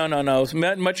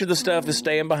 No. Much of the stuff is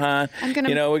staying behind. I'm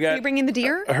gonna. We got are you bringing the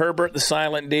deer? Herbert, the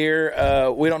silent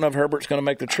deer. We don't know if Herbert's going to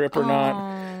make the trip or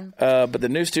not. But the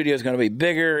new studio is going to be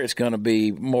bigger. It's going to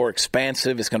be more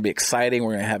expansive. It's going to be exciting.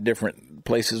 We're going to have different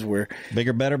places where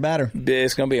Bigger, better, better.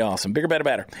 it's going to be awesome. Bigger, better,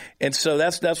 better. And so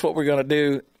that's what we're going to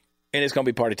do. And it's going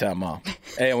to be party time, Mom.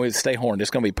 And we stay horned.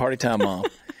 It's going to be party time, Mom.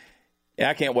 Yeah,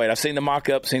 I can't wait. I've seen the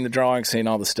mock-up, seen the drawings, seen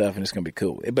all the stuff, and it's going to be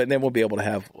cool. But then we'll be able to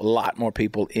have a lot more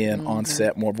people in on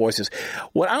set, more voices.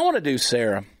 What I want to do,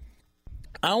 Sarah,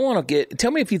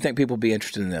 tell me if you think people will be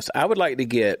interested in this. I would like to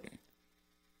get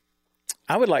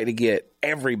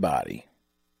everybody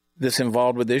that's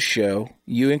involved with this show,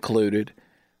 you included,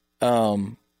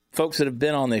 folks that have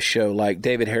been on this show like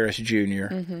David Harris Jr.,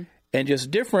 and just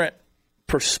different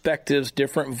perspectives,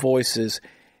 different voices,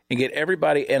 and get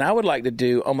everybody. And I would like to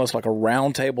do almost like a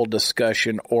roundtable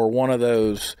discussion or one of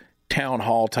those town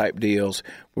hall type deals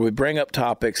where we bring up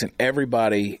topics and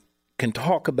everybody can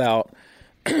talk about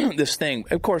this thing.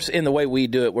 Of course, in the way we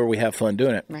do it, where we have fun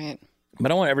doing it. Right.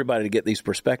 But I want everybody to get these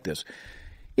perspectives.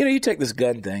 You take this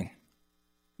gun thing.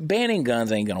 Banning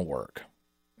guns ain't going to work.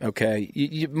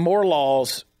 Okay? More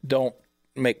laws don't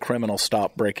make criminals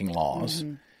stop breaking laws.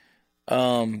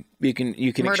 You can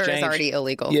Murder exchange, is already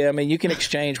illegal. Yeah, I mean, you can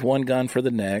exchange one gun for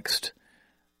the next.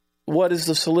 What is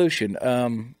the solution?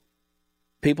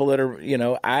 People that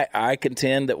are, I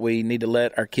contend that we need to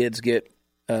let our kids get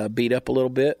beat up a little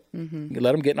bit.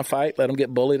 Let them get in a fight. Let them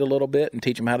get bullied a little bit and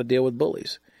teach them how to deal with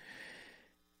bullies.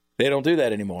 They don't do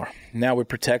that anymore. Now we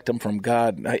protect them from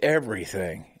God,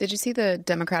 everything. Did you see the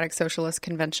Democratic Socialist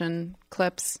Convention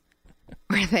clips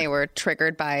where they were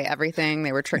triggered by everything?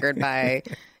 They were triggered by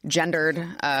gendered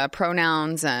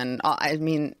pronouns. And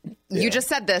you just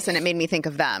said this and it made me think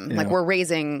of them. Yeah. Like we're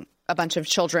raising a bunch of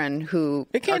children who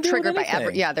are triggered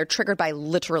by they're triggered by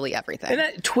literally everything.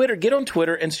 And get on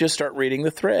Twitter and just start reading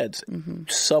the threads.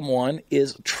 Someone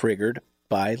is triggered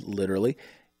by literally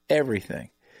everything.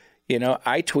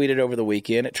 I tweeted over the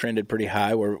weekend, it trended pretty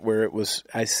high where it was,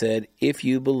 I said, if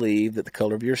you believe that the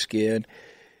color of your skin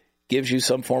gives you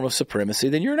some form of supremacy,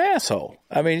 then you're an asshole.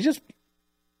 I mean,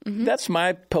 that's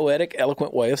my poetic,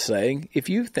 eloquent way of saying, if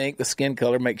you think the skin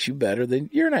color makes you better, then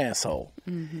you're an asshole.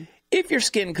 If your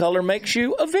skin color makes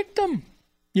you a victim,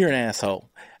 you're an asshole.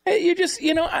 You just,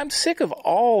 I'm sick of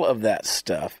all of that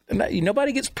stuff. And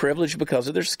nobody gets privileged because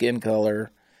of their skin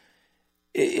color.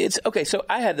 It's okay. So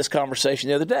I had this conversation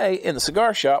the other day in the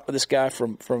cigar shop with this guy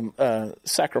from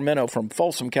Sacramento, from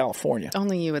Folsom, California.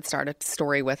 Only you would start a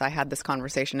story with, I had this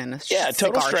conversation in a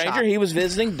total stranger. Shop. He was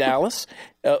visiting Dallas,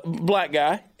 black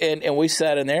guy, and we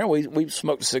sat in there. We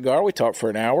smoked a cigar. We talked for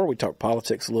an hour. We talked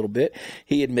politics a little bit.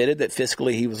 He admitted that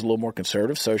fiscally he was a little more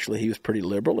conservative. Socially he was pretty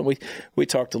liberal, and we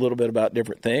talked a little bit about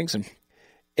different things.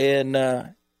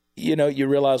 And you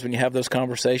realize when you have those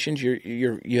conversations,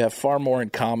 you have far more in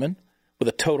common with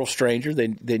a total stranger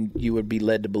than you would be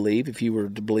led to believe if you were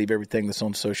to believe everything that's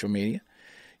on social media.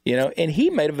 And he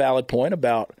made a valid point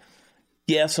about,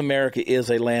 yes, America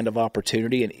is a land of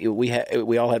opportunity, and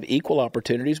we all have equal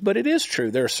opportunities, but it is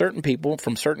true. There are certain people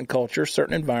from certain cultures,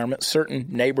 certain environments, certain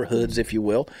neighborhoods, if you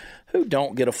will, who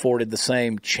don't get afforded the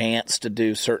same chance to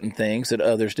do certain things that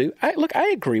others do. I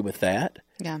agree with that.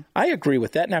 Yeah. I agree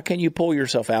with that. Now, can you pull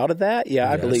yourself out of that?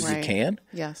 Yeah, I believe you can.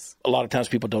 Yes. A lot of times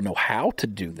people don't know how to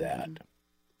do that.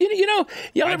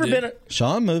 Y'all ever been?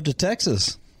 Sean moved to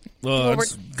Texas. Well, I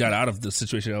just got out of the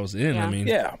situation I was in.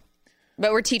 Yeah.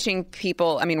 But we're teaching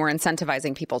people, we're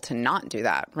incentivizing people to not do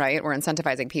that, right? We're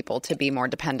incentivizing people to be more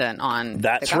dependent on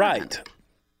That's the government. Right.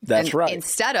 That's right.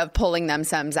 Instead of pulling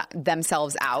themselves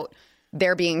out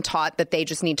they're being taught that they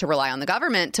just need to rely on the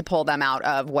government to pull them out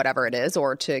of whatever it is,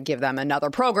 or to give them another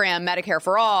program, Medicare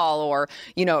for all, or,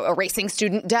 erasing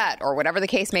student debt, or whatever the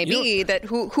case may be, that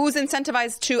who's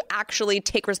incentivized to actually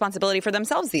take responsibility for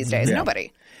themselves these days?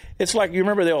 Nobody. It's like, you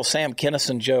remember the old Sam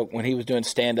Kinison joke when he was doing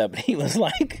stand-up? He was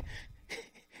like,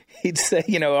 he'd say,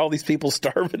 all these people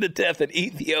starving to death in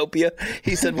Ethiopia.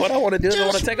 He said, what I want to do is I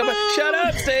want to take them out. Shut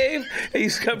up, Steve. He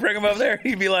used to come bring them up there.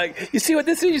 He'd be like, you see what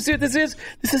this is? You see what this is?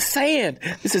 This is sand.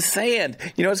 This is sand.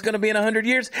 It's going to be in 100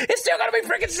 years. It's still going to be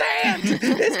freaking sand.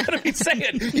 It's going to be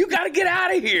sand. You got to get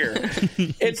out of here.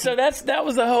 And so that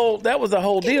was the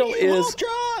whole deal is.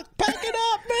 Truck, pack it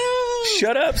up, man.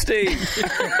 Shut up, Steve.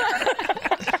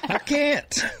 I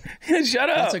can't. Shut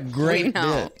up. That's a great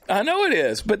bit. I know it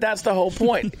is, but that's the whole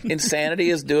point. Insanity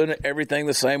is doing everything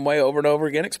the same way over and over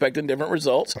again, expecting different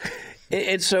results.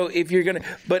 And so if you're going to,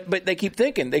 but they keep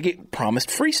thinking, they get promised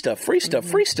free stuff, free stuff,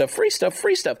 free stuff, free stuff,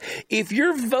 free stuff. If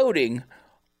you're voting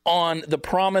on the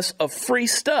promise of free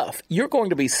stuff, you're going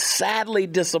to be sadly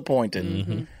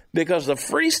disappointed. Because the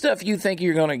free stuff you think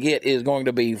you're going to get is going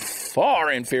to be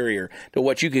far inferior to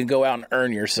what you can go out and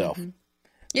earn yourself.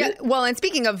 Yeah, well, and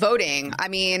speaking of voting, I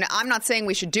mean, I'm not saying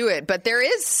we should do it, but there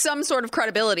is some sort of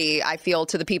credibility, I feel,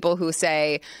 to the people who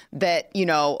say that,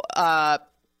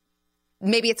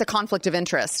 maybe it's a conflict of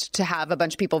interest to have a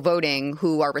bunch of people voting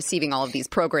who are receiving all of these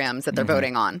programs that they're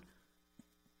voting on.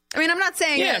 I mean, I'm not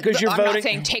saying not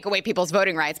saying take away people's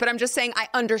voting rights, but I'm just saying I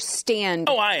understand.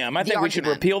 Oh, I am. I think we should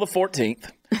repeal the 14th.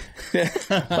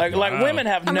 like women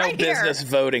have no business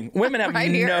voting. Women have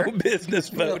no business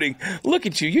voting. Look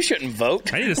at you. You shouldn't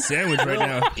vote. I need a sandwich right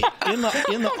now.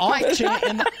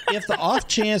 If the off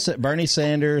chance that Bernie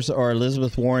Sanders or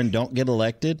Elizabeth Warren don't get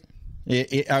elected,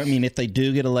 if they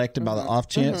do get elected by the off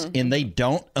chance and they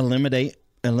don't eliminate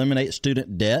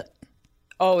student debt.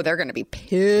 Oh, they're going to be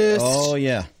pissed. Oh,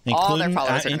 yeah. All their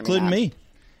followers including me.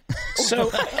 So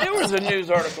there was a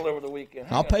news article over the weekend.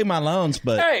 I'll pay my loans,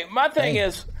 but... Hey, my thing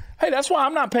is, that's why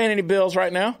I'm not paying any bills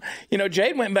right now.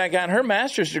 Jade went back out her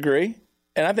master's degree,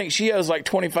 and I think she owes like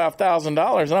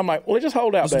 $25,000. And I'm like, well, just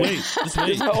hold out, baby. Just wait.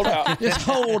 Just hold out. Just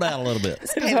hold out a little bit.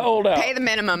 Just hold out. Pay the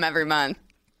minimum every month.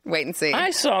 Wait and see. I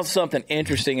saw something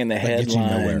interesting in the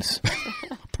headlines.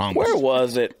 Promise. Where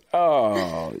was it?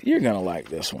 Oh, you're going to like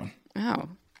this one. Oh.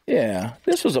 Yeah,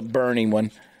 this was a burning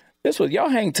one. This was, y'all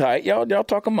hang tight. Y'all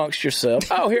talk amongst yourselves.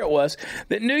 Oh, here it was.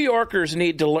 That New Yorkers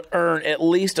need to earn at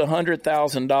least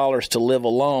 $100,000 to live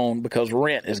alone because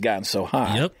rent has gotten so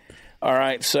high. Yep. All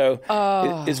right, so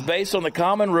it's based on the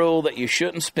common rule that you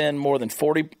shouldn't spend more than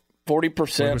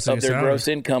 40% of their gross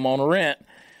income on rent.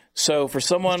 So for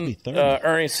someone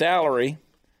earning a salary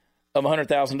of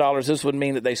 $100,000, this would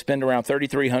mean that they spend around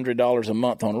 $3,300 a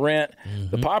month on rent.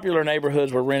 The popular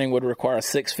neighborhoods where renting would require a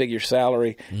six-figure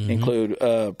salary include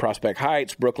Prospect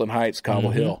Heights, Brooklyn Heights,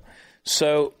 Cobble Hill.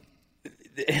 So,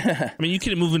 I mean, you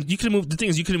could have moved. The thing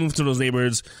is, you could have moved to those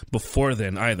neighborhoods before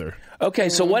then, either. Okay,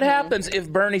 so what happens if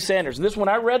Bernie Sanders? When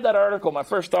I read that article, my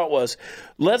first thought was,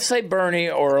 let's say Bernie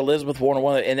or Elizabeth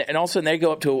Warren, and all of a sudden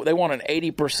they want an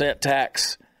 80%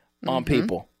 tax on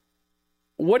people.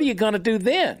 What are you going to do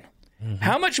then?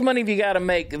 How much money have you got to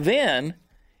make then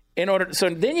in order? So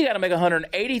then you got to make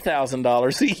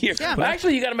 $180,000 a year. Yeah, well,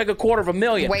 actually, you got to make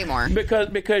 $250,000. Way more.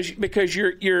 Because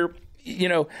you're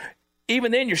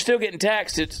even then you're still getting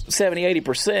taxed at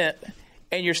 70-80%,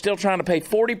 and you're still trying to pay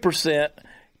 40%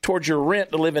 towards your rent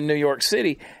to live in New York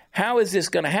City. How is this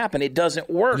going to happen? It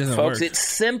doesn't work, folks. It's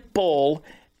simple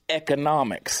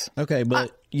economics. Okay,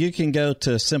 but you can go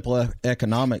to simple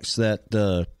economics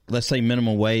that let's say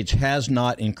minimum wage has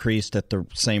not increased at the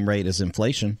same rate as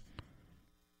inflation.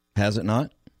 Has it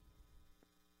not?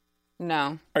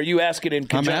 No. Are you asking in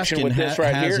conjunction with this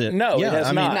right here? No, it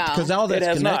has not. Because all that's it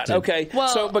has connected. not. Okay. Well,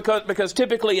 so because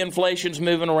typically inflation's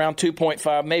moving around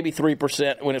 2.5, maybe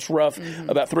 3% when it's rough,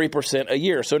 about 3% a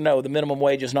year. So no, the minimum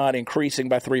wage is not increasing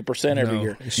by 3% every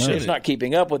year. It's not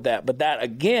keeping up with that. But that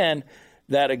again,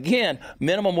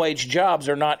 minimum wage jobs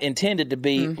are not intended to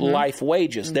be life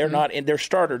wages. They're not they're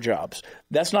starter jobs.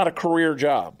 That's not a career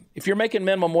job. If you're making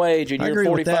minimum wage and you're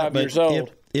 45 years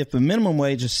old. If the minimum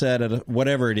wage is set at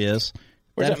whatever it is,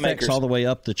 that affects all the way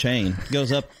up the chain.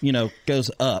 Goes up, goes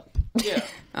up. Yeah.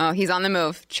 Oh, he's on the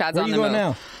move. Chad's on the move. Where are you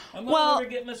going now? I'm over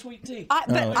getting my sweet tea.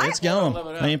 It's going.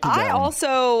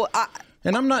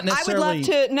 And I'm not necessarily... I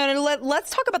would love to... let's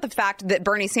talk about the fact that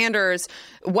Bernie Sanders,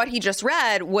 what he just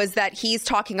read was that he's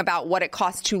talking about what it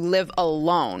costs to live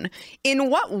alone.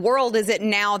 In what world is it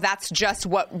now that's just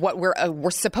what we're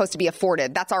supposed to be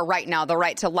afforded? That's our right now, the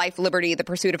right to life, liberty, the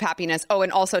pursuit of happiness. Oh,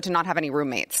 and also to not have any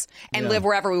roommates and live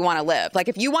wherever we want to live. Like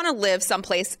if you want to live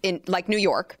someplace in like New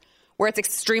York, where it's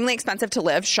extremely expensive to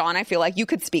live. Sean, I feel like you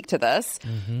could speak to this.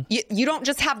 You don't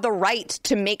just have the right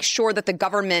to make sure that the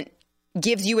government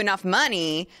gives you enough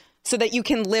money so that you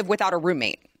can live without a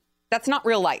roommate. That's not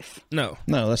real life. No,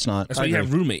 that's not. That's why you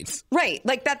have roommates. Right.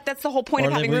 Like that's the whole point Or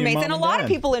of having live with your roommates. And a mom lot and of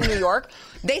dad. people in New York,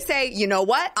 they say, you know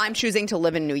what? I'm choosing to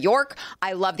live in New York.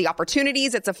 I love the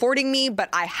opportunities it's affording me, but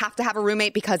I have to have a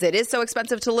roommate because it is so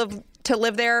expensive to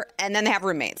live there. And then they have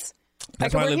roommates.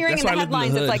 That's Like why I we're live- hearing that's in the why I live in the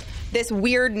headlines, it's hood. like this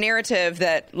weird narrative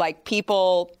that like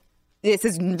people,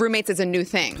 roommates is a new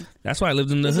thing. That's why I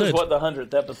lived in the This hood. is what the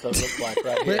 100th episode looks like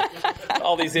right here.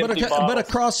 All these empty But bottles.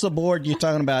 across the board, you're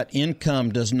talking about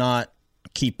income does not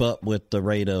keep up with the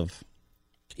rate of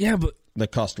Yeah, but the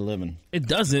cost of living. it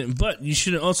doesn't. But you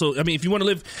shouldn't also. I mean, if you want to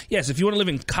live, if you want to live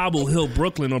in Cobble Hill,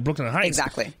 Brooklyn, or Brooklyn Heights,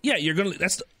 Exactly. Yeah, you're gonna.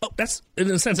 That's in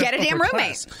a sense. Get that's a damn upper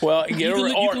roommate. class. Well, You can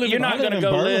li- you or can live you're in- not I live going to in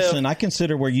go Burleson. live. I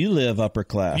consider where you live upper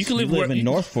class. You can live live where- in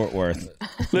North Fort Worth.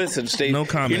 Listen, Steve. No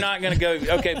comment. You're not going to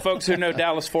go. Okay, folks who know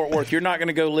Dallas Fort Worth, you're not going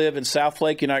to go live in South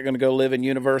Lake. You're not going to go live in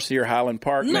University or Highland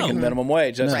Park No. making minimum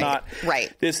wage. That's Right. not Right.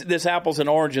 This apples and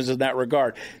oranges in that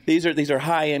regard. These are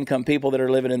high income people that are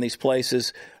living in these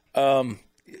places.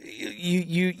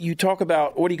 You talk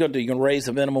about what are you going to do? You're going to raise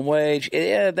the minimum wage?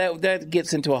 Yeah, that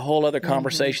gets into a whole other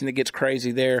conversation that gets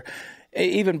crazy there.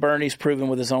 Even Bernie's proven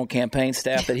with his own campaign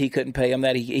staff that he couldn't pay him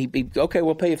that. He okay,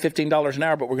 we'll pay you $15 an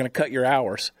hour, but we're going to cut your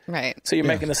hours. Right. So you're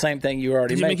making the same thing you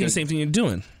already You're making. making the same thing you're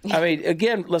doing. I mean,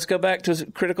 again, let's go back to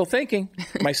critical thinking,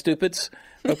 my stupids.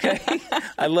 Okay,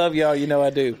 I love y'all. You know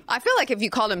I do. I feel like if you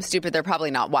called them stupid, they're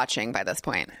probably not watching by this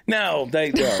point. No,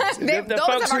 they don't. the Those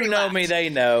folks have who already know left. me, they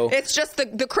know. It's just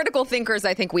the critical thinkers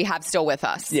I think we have still with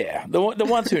us. Yeah, the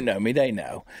ones who know me, they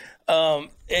know.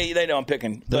 They know I'm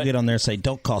picking. They'll But get on there and say,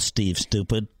 "Don't call Steve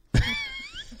stupid." Are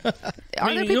I mean, there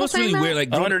you know people what's saying really that? weird?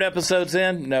 Like, 100 episodes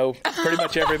in, no, pretty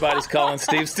much everybody's calling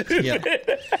Steve stupid.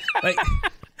 like,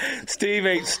 Steve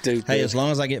ain't stupid. Hey, as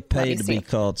long as I get paid to be Steve.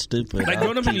 called stupid, like I'll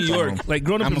growing up in keep New York, on. like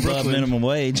growing up I'm in above Brooklyn, minimum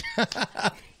wage.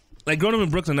 like growing up in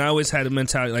Brooklyn, I always had a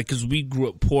mentality, like, because we grew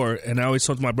up poor, and I always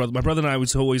told my brother and I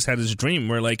always had this dream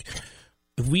where, like,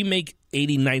 if we make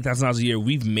 $80,000-$90,000 a year,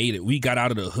 we've made it. We got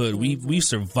out of the hood. We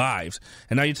survived.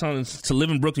 And now you're telling us to live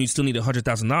in Brooklyn, you still need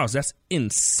 $100,000. That's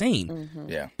insane.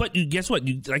 Yeah. But you guess what?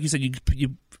 You, like you said, you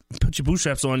put your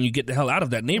bootstraps on, you get the hell out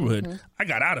of that neighborhood. I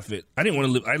got out of it. I didn't want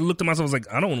to live. I looked at myself, I was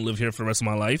like, I don't want to live here for the rest of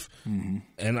my life.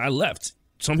 And I left.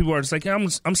 Some people are just like, yeah,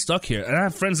 I'm stuck here. And I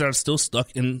have friends that are still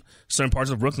stuck in certain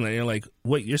parts of Brooklyn. And you're like,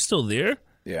 wait, you're still there?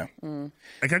 Yeah.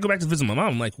 Like, I go back to visit my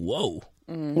mom. I'm like, whoa.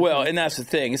 Well, and that's the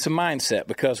thing. It's a mindset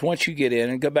because once you get in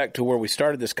and go back to where we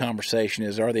started this conversation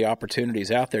is, are the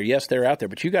opportunities out there? Yes, they're out there,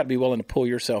 but you got to be willing to pull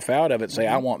yourself out of it and say,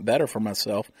 I want better for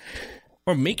myself.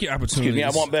 Or make your opportunities. Excuse me, I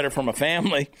want better for my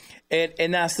family.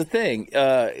 And that's the thing.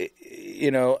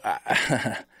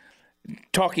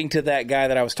 Talking to that guy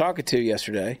that I was talking to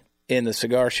yesterday in the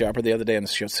cigar shop or the other day in the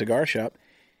cigar shop,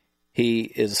 he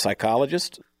is a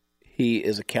psychologist. He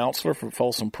is a counselor for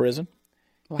Folsom Prison.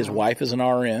 Wow. His wife is an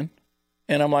RN.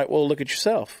 And I'm like, well, look at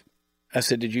yourself. I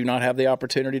said, did you not have the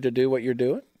opportunity to do what you're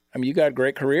doing? I mean, you got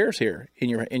great careers here in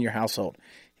your household.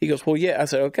 He goes, well, yeah. I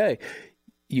said, okay.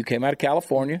 You came out of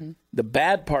California, the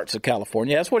bad parts of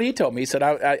California. That's what he told me. He said,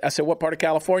 I said, what part of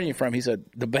California are you from? He said,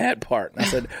 the bad part. And I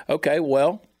said, okay,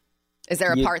 well. Is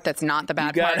there a part that's not the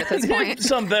bad part at this point?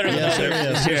 Some better than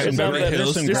others. Yeah, Some Beverly better.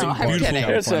 Hills. There's There's some some great beautiful. parts of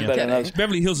There's some better than California. others.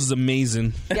 Beverly Hills is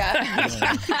amazing.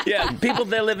 Yeah. Yeah, people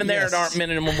that live in there aren't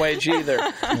minimum wage either.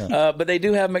 But they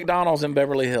do have McDonald's in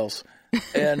Beverly Hills.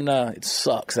 And it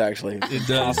sucks, actually. It's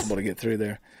does. impossible to get through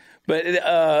there. But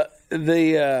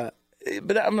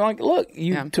but I'm like, look,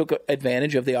 you took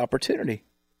advantage of the opportunity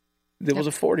that was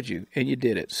afforded you, and you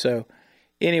did it. So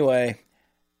anyway,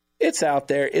 it's out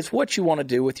there. It's what you want to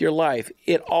do with your life.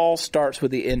 It all starts with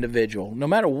the individual. No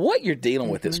matter what you're dealing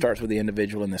with, it starts with the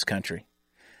individual in this country.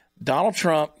 Donald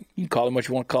Trump, you can call him what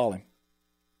you want to call him.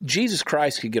 Jesus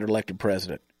Christ could get elected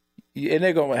president, and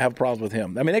they're going to have problems with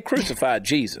him. I mean, they crucified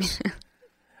Jesus.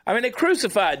 I mean, they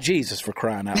crucified Jesus, for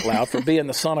crying out loud, for being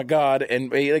the Son of God, and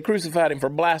they crucified him for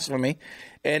blasphemy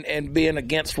and being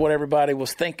against what everybody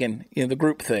was thinking, the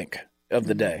groupthink of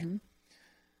the day.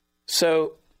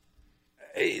 So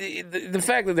the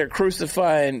fact that they're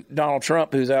crucifying Donald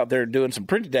Trump, who's out there doing some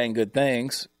pretty dang good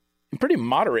things, and pretty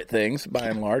moderate things by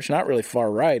and large, not really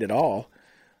far right at all,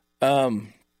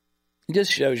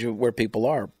 just shows you where people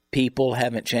are. People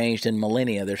haven't changed in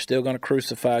millennia. They're still going to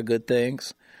crucify good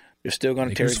things. They're still going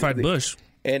to tear Crucified Bush.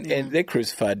 And they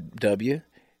crucified W.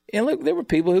 And look, there were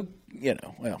people who,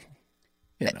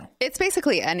 It's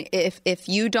basically, and if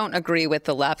you don't agree with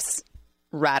the left's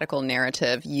radical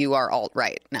narrative, you are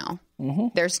alt-right now.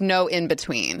 There's no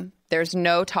in-between. There's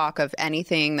no talk of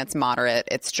anything that's moderate.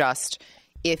 It's just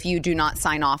if you do not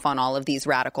sign off on all of these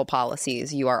radical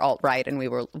policies, you are alt-right, and we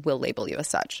will label you as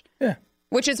such. Yeah.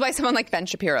 Which is why someone like Ben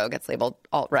Shapiro gets labeled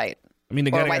alt-right. I mean,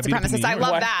 the or guy white supremacist. I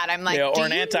love that. I'm like, or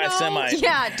an anti-Semite.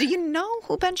 Yeah. Do you know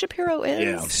who Ben Shapiro is?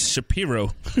 Yeah.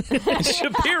 Shapiro.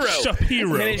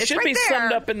 Shapiro. And it should right be there.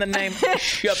 summed up in the name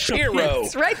Shapiro.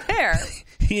 It's right there.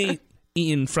 He ain't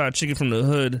eating fried chicken from the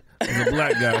hood as a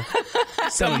black guy.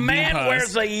 The man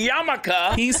wears a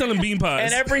yarmulke. He's selling bean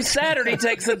pies. And every Saturday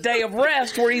takes a day of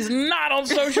rest where he's not on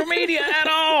social media at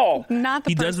all. Not the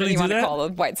He does person really you do want to that? call a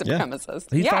white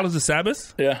supremacist. He follows the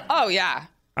Sabbath? Yeah. Oh, yeah.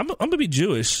 I'm going to be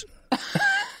Jewish.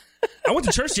 I went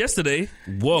to church yesterday.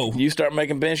 Whoa. You start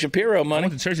making Ben Shapiro I money.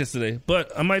 went to church yesterday,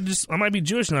 but I might be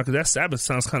Jewish now because that Sabbath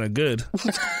sounds kind of good.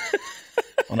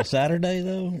 On a Saturday,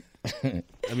 though?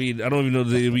 I mean, I don't even know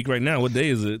the day of the week right now. What day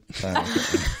is it?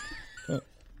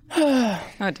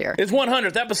 Oh, dear. It's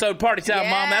 100th episode, Party Time,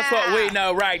 Mom. That's what we Yeah.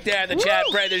 know right there in the chat.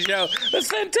 Pray the show. The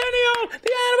Centennial,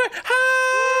 the anniversary.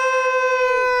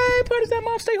 Hi! Party Time,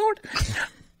 Mom. Stay horned.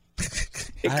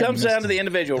 It comes down to the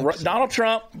individual. Donald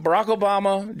Trump, Barack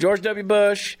Obama, George W.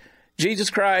 Bush, Jesus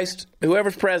Christ,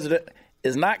 whoever's president,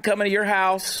 is not coming to your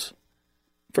house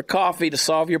for coffee to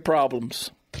solve your problems.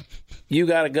 You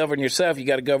got to govern yourself. You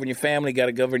got to govern your family. You got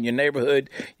to govern your neighborhood,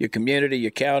 your community,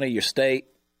 your county, your state.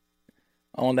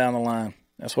 On down the line.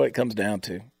 That's what it comes down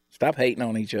to. Stop hating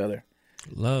on each other.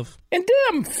 Love. And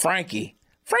damn Frankie.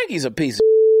 Frankie's a piece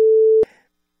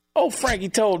of Frankie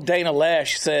told Dana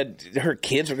Lash, said her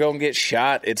kids were going to get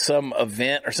shot at some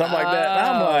event or something like that. And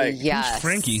I'm like, yes. Who's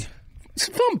Frankie?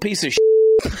 some piece of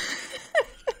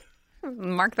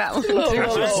Mark that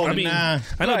one. I mean, nah.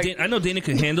 I know Dana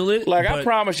can handle it. Like, I but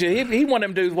promise you, he one of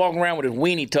them dudes walking around with his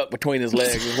weenie tucked between his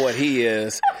legs is what he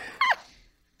is.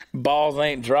 Balls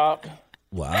ain't dropped.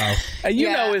 Wow. And you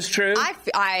know it's true.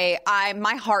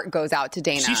 My heart goes out to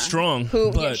Dana. She's strong, Who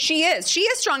but- she is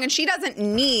strong, and she doesn't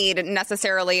need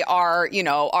necessarily our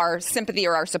sympathy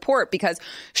or our support because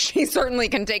she certainly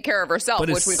can take care of herself, But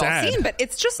it's which we've sad. all seen. But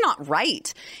it's just not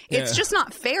right. It's Yeah. just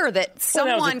not fair that Well, that was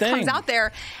someone the thing. comes out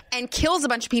there and kills a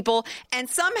bunch of people, and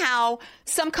somehow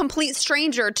some complete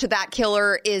stranger to that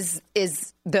killer is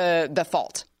the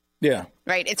fault. Yeah.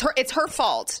 Right? It's her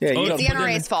fault. Yeah, It's the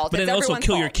NRA's fault. But It's then also everyone's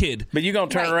kill fault. your kid. But you going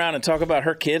to turn Right. around and talk about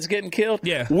her kids getting killed?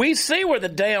 Yeah. We see where the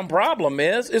damn problem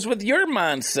is with your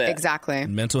mindset. Exactly.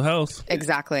 Mental health.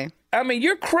 Exactly. I mean,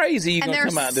 you're crazy. You're And going to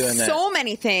there's come out doing that. so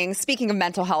many things, speaking of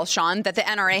mental health, Sean, that the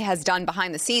NRA has done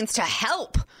behind the scenes to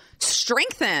help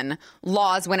strengthen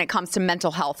laws when it comes to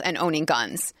mental health and owning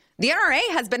guns. The NRA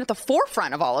has been at the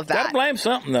forefront of all of Got that. to blame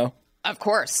something, though. Of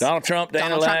course. Donald Trump, Dana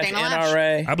Donald Trump, Lash, Dana Lash.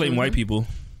 NRA. I blame white people.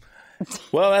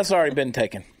 Well, that's already been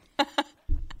taken.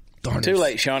 Darn Too it.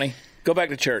 late, Shawnee. Go back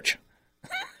to church.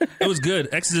 It was good.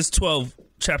 Exodus 12,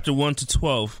 chapter 1 to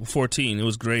 12, 14. It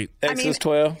was great. Exodus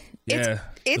 12. Yeah.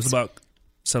 It was about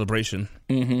celebration.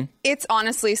 It's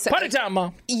honestly so. Party time,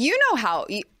 Mom. You know how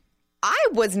I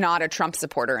was not a Trump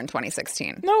supporter in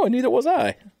 2016. No, and neither was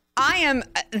I.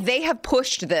 They have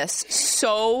pushed this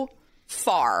so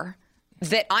far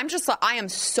that I am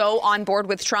so on board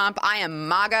with Trump. I am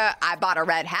MAGA. I bought a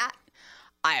red hat.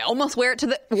 I almost wore it to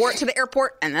the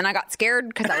airport, and then I got scared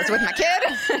because I was with my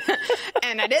kid,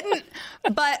 and I didn't.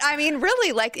 But I mean,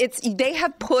 really, they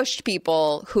have pushed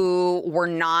people who were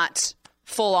not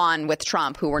full on with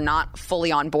Trump, who were not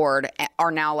fully on board,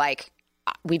 are now like,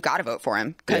 we've got to vote for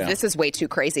him because this is way too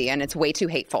crazy and it's way too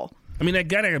hateful. I mean, that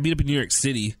guy that got beat up in New York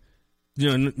City.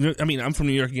 You know, I mean, I'm from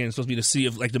New York again. It's supposed to be the city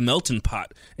of like the melting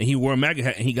pot, and he wore a MAGA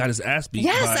hat and he got his ass beat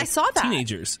Yes, by I saw that.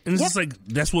 teenagers. And it's just like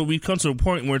that's where we've come to a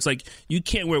point where it's like you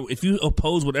can't wear if you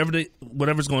oppose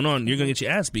whatever's going on, you're gonna get your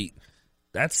ass beat.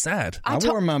 That's sad. I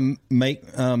wore my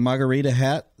margarita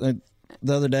hat the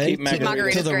other day Keep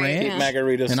margaritas to the great, ranch, yeah.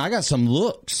 Margaritas. and I got some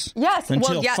looks. Yes,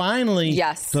 until well, yeah, finally,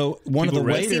 yes. one of the People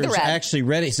read. See the waiters red. actually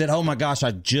read it. He said, "Oh my gosh,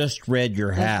 I just read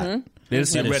your hat." They didn't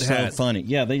see a That red is hat. so funny.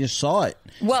 Yeah, they just saw it.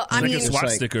 Well, I Like mean, a SWAT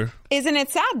like- sticker. isn't it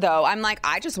sad though? I'm like,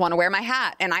 I just want to wear my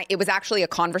hat, and it was actually a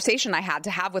conversation I had to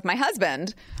have with my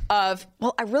husband. Of,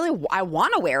 well, I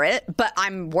want to wear it, but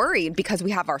I'm worried because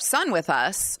we have our son with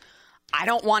us. I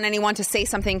don't want anyone to say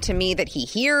something to me that he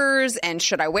hears. And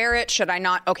should I wear it? Should I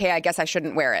not? Okay, I guess I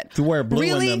shouldn't wear it. If you wear blue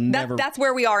really, and them never- that's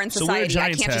where we are in So wear a society. I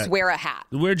Giants can't just hat. wear a hat.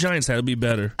 Wear a Giants hat. It'll be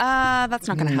better. That's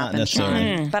not going to Not happen,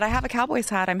 necessarily. Sean. But I have a Cowboys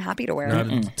hat. I'm happy to wear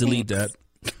it. Delete that.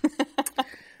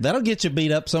 That'll get you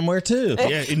beat up somewhere too.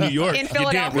 Yeah, in New York. In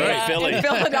You're damn Philadelphia, right. Philly. in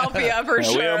Philadelphia for Yeah,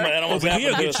 sure. that almost Over happened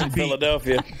here, to get us you in beat.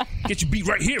 Philadelphia. Get your beat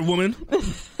right here, woman.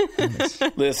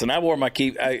 Listen, I wore my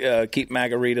Keep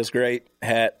Margaritas Great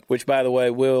hat, which, by the way,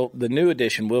 the new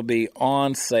edition will be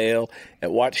on sale at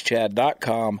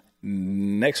watchchad.com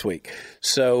next week.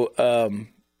 So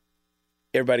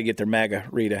everybody get their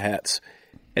Margarita hats.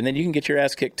 And then you can get your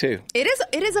ass kicked too. It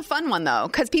is a fun one though,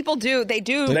 because people do They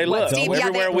look Steve,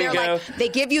 everywhere we go. Like, they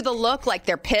give you the look like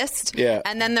they're pissed,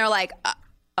 and then they're like,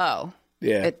 oh,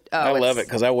 yeah. I love it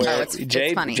because I wear it.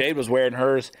 Jade was wearing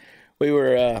hers. We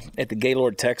were at the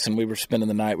Gaylord Texan. We were spending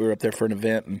the night. We were up there for an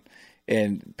event,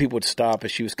 and people would stop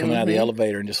as she was coming out of the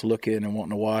elevator and just look in and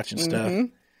wanting to watch and stuff.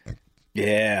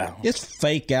 Yeah, it's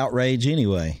fake outrage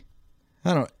anyway.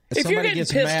 I don't. If you're getting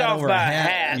pissed off by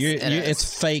hats,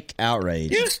 it's fake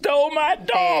outrage. You stole my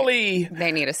dolly.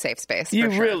 They need a safe space. You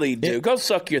really do. Go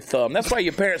suck your thumb. That's why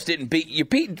your parents didn't beat you.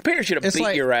 Your parents should have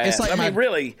beat your ass. I mean,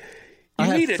 really.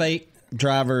 I have fake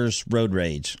driver's road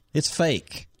rage. It's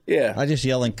fake. Yeah. I just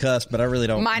yell and cuss, but I really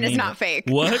don't. Mine is not fake.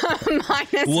 What? Mine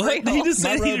is what? real. He just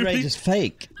My said road rage is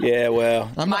fake. Yeah, well,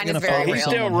 I'm not Mine going is to very follow he real.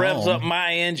 still someone revs home. up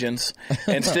my engines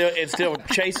and still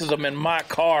chases them in my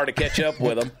car to catch up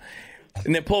with them.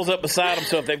 And then pulls up beside them,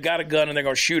 so if they've got a gun and they're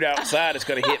going to shoot outside, it's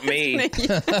going to hit me.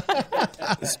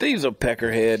 Steve's a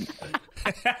peckerhead.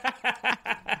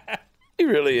 He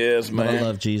really is, man. I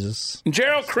love Jesus.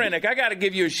 Gerald Krennic, I got to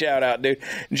give you a shout out, dude.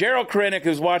 Gerald Krennic,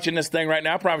 who's watching this thing right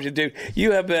now, I promise you, dude,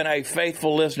 you have been a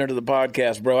faithful listener to the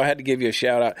podcast, bro. I had to give you a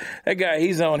shout out. That guy,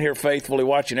 he's on here faithfully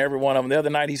watching every one of them. The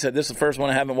other night, he said, this is the first one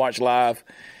I haven't watched live.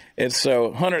 And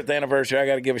so, 100th anniversary, I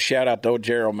got to give a shout out to old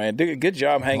Gerald, man. Dude, good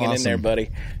job hanging in there, buddy.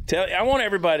 I want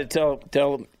everybody to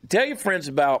tell your friends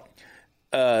about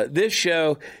this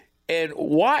show and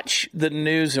watch the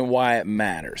news and why it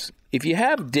matters. If you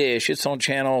have Dish, it's on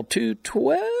channel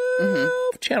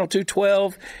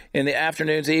 212 in the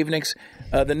afternoons, evenings.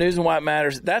 The news and why it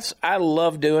matters. I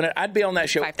love doing it. I'd be on that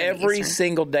show every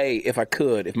single day if I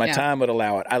could, if my time would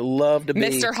allow it. I love to be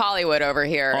Mr. Hollywood over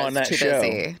here on is that too show.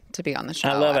 busy to be on the show.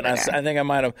 I love it. I think I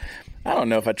might have. I don't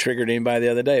know if I triggered anybody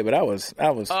the other day, but I was.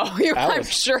 I'm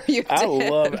sure you did.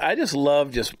 I just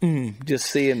love just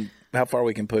seeing how far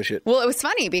we can push it. Well, it was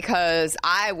funny because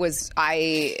I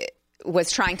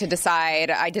was trying to decide.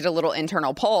 I did a little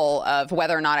internal poll of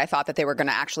whether or not I thought that they were going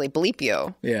to actually bleep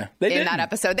you. Yeah, in that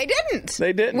episode, they didn't.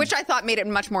 Which I thought made it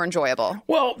much more enjoyable.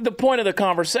 Well, the point of the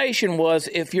conversation was,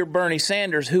 if you're Bernie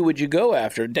Sanders, who would you go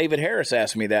after? David Harris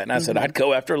asked me that, and I said I'd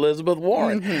go after Elizabeth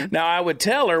Warren. Now, I would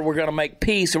tell her we're going to make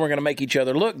peace and we're going to make each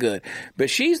other look good,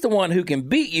 but she's the one who can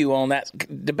beat you on that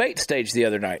debate stage the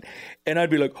other night. And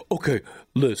I'd be like, okay,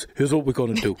 Liz, here's what we're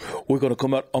going to do. We're going to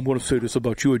come out. I'm going to say this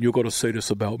about you, and you're going to say this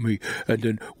about me. And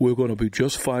then we're going to be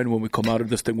just fine when we come out of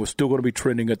this thing. We're still going to be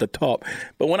trending at the top.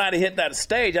 But when I'd have hit that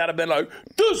stage, I'd have been like,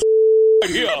 this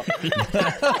here.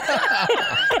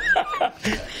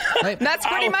 That's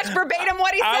pretty much verbatim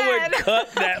what he said. I would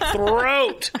cut that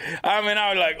throat. I mean,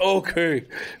 I was like, okay.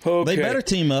 They better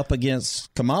team up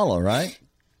against Kamala, right?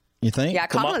 You think? Yeah,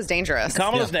 Kamala's dangerous.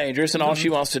 Kamala's dangerous, and all she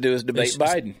wants to do is debate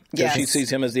Biden. Because she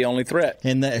sees him as the only threat.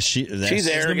 And she's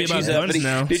arrogant. She's uppity.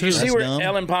 Now. Did you see where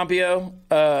Ellen Pompeo...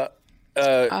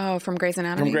 from Grey's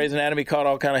Anatomy? From Grey's Anatomy caught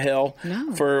all kind of hell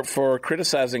for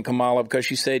criticizing Kamala because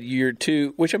she said you're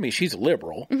too... Which, I mean, she's a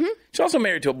liberal. She's also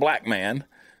married to a black man.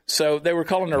 So they were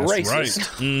calling her racist. Right.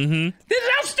 Mm-hmm. This is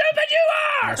how stupid you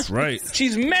are! That's right.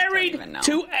 She's married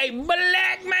to a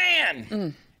black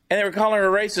man. And they were calling her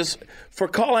racist for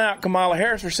calling out Kamala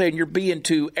Harris for saying you're being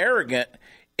too arrogant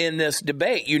in this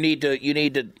debate. You need to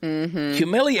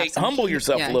humble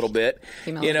yourself a little bit,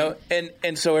 you know.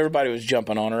 And so everybody was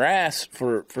jumping on her ass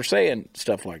for saying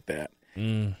stuff like that.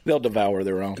 They'll devour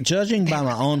their own. Judging by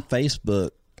my own Facebook,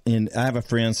 and I have a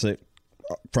friend that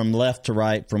from left to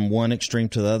right, from one extreme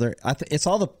to the other. It's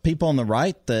all the people on the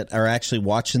right that are actually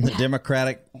watching the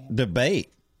Democratic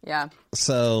debate. Yeah.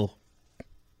 So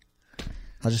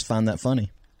I just find that funny.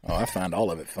 Oh, I find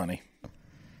all of it funny.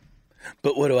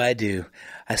 But what do?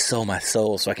 I sell my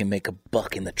soul so I can make a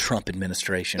buck in the Trump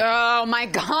administration. Oh, my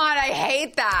God. I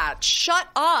hate that. Shut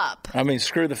up. I mean,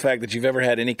 screw the fact that you've ever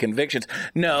had any convictions.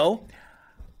 No,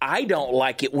 I don't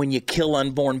like it when you kill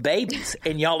unborn babies.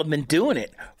 And y'all have been doing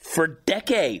it for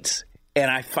decades. And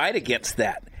I fight against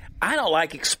that. I don't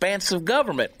like expansive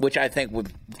government, which I think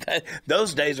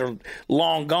those days are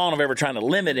long gone of ever trying to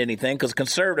limit anything because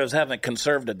conservatives haven't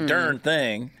conserved a darn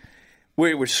thing.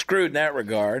 We were screwed in that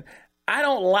regard. I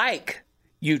don't like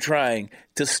you trying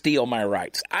to steal my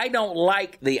rights. I don't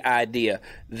like the idea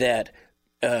that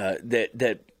oh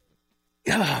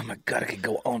my God, I could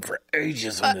go on for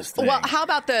ages on this thing. Well, how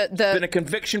about It's been a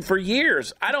conviction for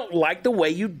years. I don't like the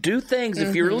way you do things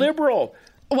if you're liberal.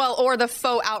 Well, or the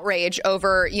faux outrage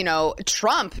over,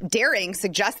 Trump daring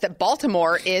suggest that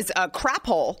Baltimore is a crap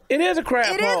hole. It is a crap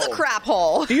hole. It is a crap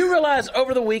hole. Do you realize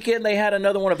over the weekend they had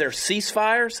another one of their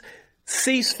ceasefires?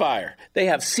 Ceasefire. They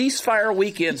have ceasefire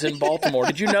weekends in Baltimore.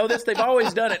 Did you know this? They've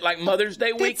always done it like Mother's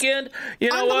Day weekend.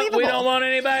 You know what? We don't want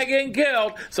anybody getting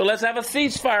killed, so let's have a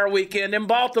ceasefire weekend in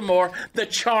Baltimore, the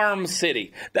Charm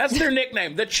City. That's their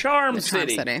nickname, the Charm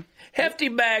City. Hefty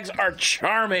bags are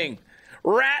charming.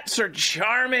 Rats are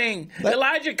charming.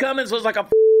 Elijah Cummings was like a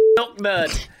milk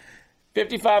dud.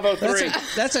 5503.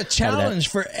 That's a challenge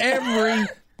for every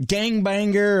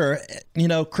gangbanger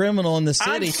or criminal in the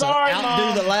city. I'm sorry, to outdo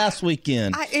Mom. the last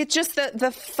weekend. It's just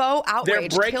the faux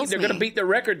outrage. They're going to beat the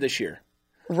record this year.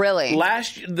 Really?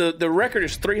 The record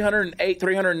is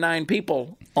 309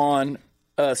 people on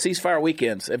ceasefire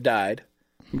weekends have died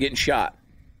from getting shot.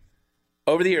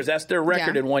 Over the years, that's their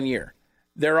record in 1 year.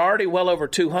 They're already well over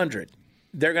 200.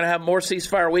 They're going to have more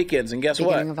ceasefire weekends, and guess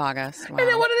Beginning what? of August. Wow. And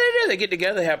then what do? They get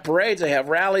together, they have parades, they have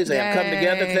rallies, they have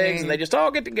come-together things, and they just all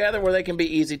get together where they can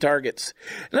be easy targets.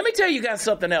 And let me tell you guys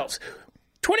something else.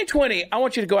 2020, I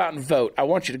want you to go out and vote. I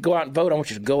want you to go out and vote. I want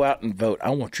you to go out and vote.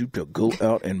 I want you to go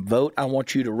out and vote. I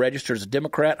want you to register as a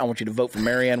Democrat. I want you to vote for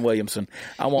Marianne Williamson.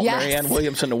 I want Marianne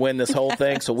Williamson to win this whole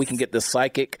thing so we can get the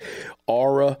psychic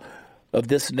aura of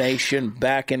this nation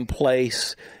back in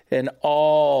place, and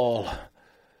all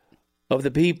of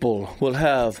the people will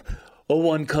have a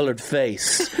one-colored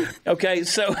face. Okay,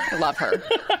 so... I love her.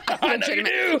 I know you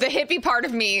do. The hippie part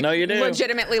of me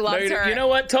legitimately loves her. You know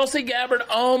what? Tulsi Gabbard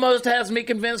almost has me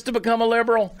convinced to become a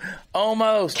liberal.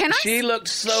 Almost. She looked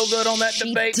so good on that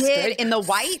debate stage. She stage. did, in the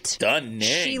white. Stunning.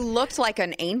 She looked like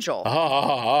an angel.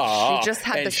 She just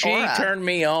had this aura. And she turned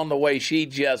me on the way she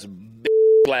just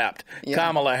slapped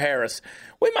Kamala Harris.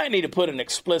 We might need to put an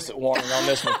explicit warning on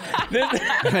this one.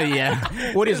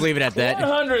 Yeah, we'll just leave it at that.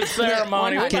 100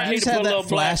 ceremony. We might need to put a little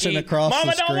flashing across Mama,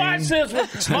 the screen. don't watch this one.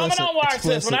 Mama, don't watch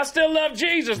this one. I still love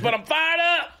Jesus, but I'm fired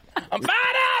up. I'm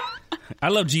fired up. I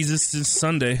love Jesus since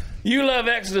Sunday. You love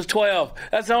Exodus 12.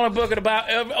 That's the only book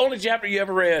only chapter you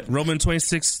ever read. Romans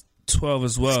 26:12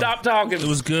 as well. Stop talking. It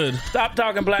was good. Stop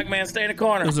talking, black man. Stay in the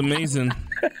corner. It was amazing.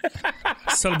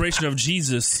 Celebration of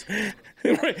Jesus.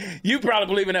 You probably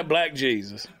believe in that black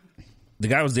Jesus. The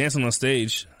guy was dancing on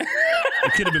stage.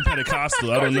 It could have been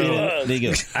Pentecostal. I don't know. There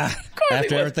you go.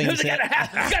 After everything he said.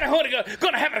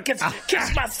 Gonna have to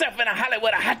kiss myself in a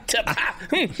Hollywood hot tub.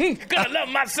 Gonna love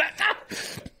myself.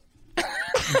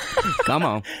 Come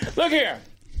on. Look here.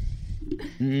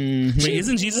 Wait,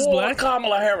 isn't Jesus black?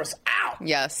 Kamala Harris out.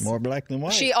 Yes. More black than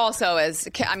white. She also is,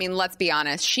 let's be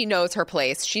honest, she knows her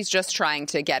place. She's just trying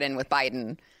to get in with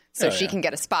Biden so she can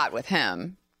get a spot with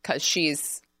him because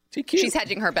she's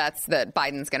hedging her bets that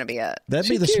Biden's going to be it. That'd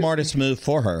be the smartest move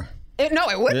for her. It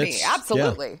would be.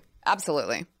 Absolutely. Yeah.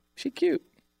 Absolutely. She's cute.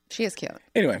 She is cute.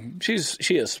 Anyway, she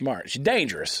is smart. She's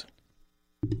dangerous,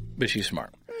 but she's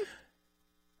smart.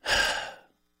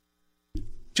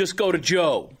 Just go to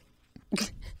Joe.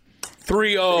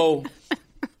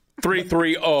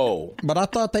 30330. But I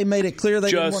thought they made it clear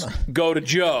they didn't want to. Just go to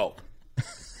Joe.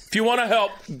 If you want to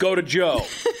help, go to Joe.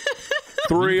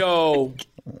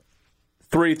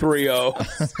 30330.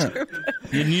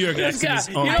 Your New York accent is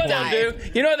on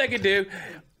point. You know what they could do?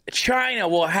 China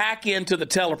will hack into the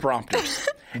teleprompters,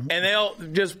 and they'll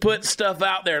just put stuff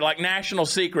out there like national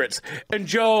secrets. And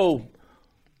Joe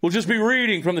will just be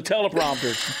reading from the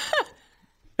teleprompters.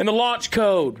 And the launch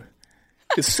code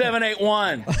is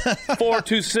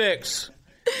 781-426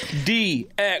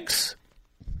 DX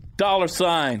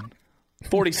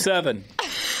 $47.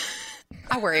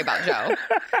 I worry about Joe.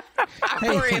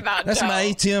 That's my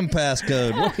ATM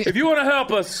passcode. If you want to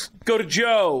help us, go to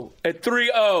Joe at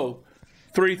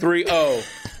 30330.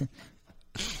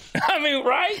 I mean,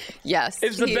 right? Yes.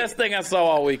 It's the best thing I saw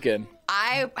all weekend.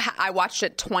 I watched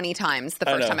it 20 times the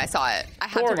first time I saw it. I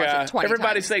had Poor to watch guy. it 20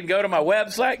 Everybody times. said, go to my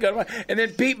website. And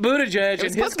then Pete Buttigieg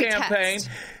and his campaign,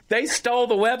 they stole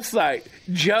the website,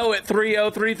 Joe at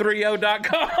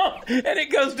 30330.com, and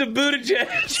it goes to Buttigieg.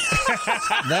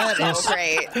 That is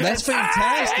great. That's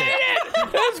fantastic. I hate it.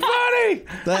 That's funny.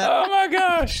 Oh, my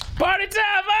gosh. Party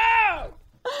time out.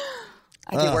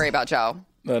 I do worry about Joe.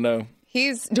 I know.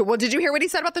 Did you hear what he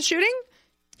said about the shooting?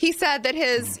 He said that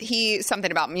something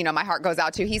about, my heart goes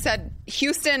out to, he said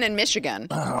Houston and Michigan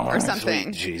or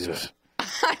something. Jesus.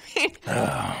 I mean,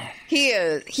 he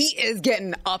is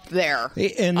getting up there.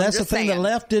 And that's the thing. The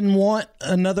left didn't want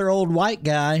another old white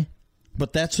guy,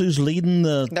 but that's who's leading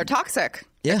the... They're toxic.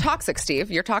 Yeah. You're toxic, Steve.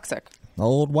 You're toxic.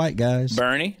 Old white guys.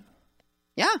 Bernie?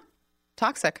 Yeah.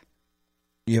 Toxic.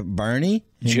 You have Bernie.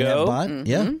 Joe? Mm-hmm.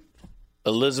 Yeah.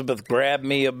 Elizabeth grabbed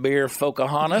me a beer,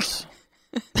 Pocahontas.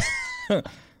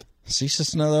 She's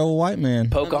just another old white man.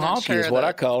 Pocahontas sure is what that-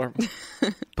 I call her.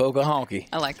 Pocahonky.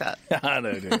 I like that. I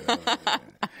know, dude.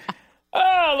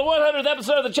 Oh, the 100th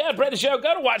episode of the Chad Brady Show.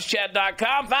 Go to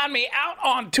watchchad.com. Find me out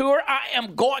on tour. I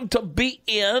am going to be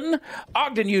in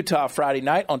Ogden, Utah Friday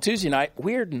night. On Tuesday night,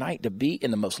 weird night to be in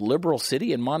the most liberal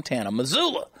city in Montana,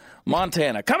 Missoula,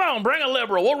 Montana. Come on, bring a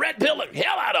liberal. We'll red pill the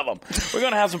hell out of them. We're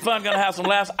going to have some fun, going to have some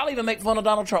laughs. I'll even make fun of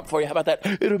Donald Trump for you. How about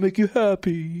that? It'll make you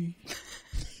happy.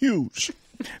 Huge.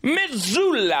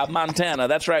 Missoula, Montana.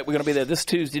 That's right. We're going to be there this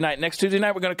Tuesday night. Next Tuesday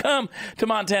night, we're going to come to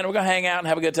Montana. We're going to hang out and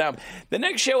have a good time. The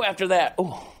next show after that,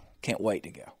 can't wait to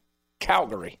go.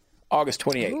 Calgary, August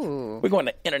 28th. Ooh. We're going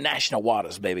to international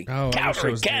waters, baby. Oh, I wish I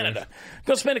Calgary, was there. Canada.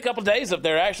 Going to spend a couple days up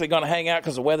there. Actually going to hang out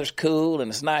because the weather's cool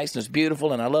and it's nice and it's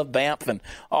beautiful. And I love Banff and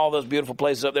all those beautiful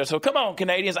places up there. So come on,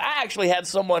 Canadians. I actually had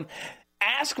someone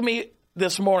ask me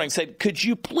this morning, said, could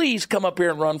you please come up here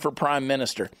and run for prime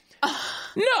minister?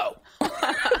 No.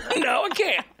 No, I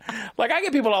can't. Like, I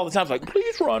get people all the time like,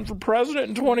 please run for president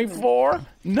in 24.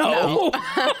 No.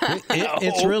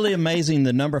 It's really amazing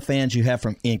the number of fans you have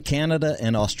in Canada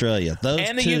and Australia. Those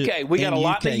And the two, UK. We got a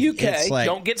lot in the UK. It's like,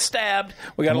 Don't get stabbed.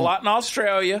 We got a lot in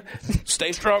Australia.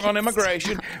 Stay strong on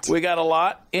immigration. We got a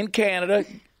lot in Canada.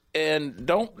 And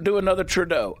don't do another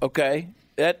Trudeau, okay?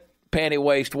 That panty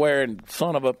waist wearing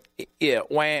son of a... Yeah,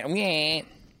 wham.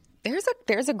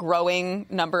 There's a growing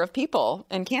number of people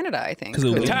in Canada, I think.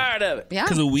 Because They're tired of it. Yeah.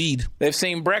 of weed. They've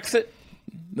seen Brexit.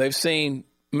 They've seen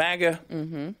MAGA.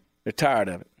 Mm-hmm. They're tired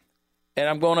of it. And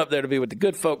I'm going up there to be with the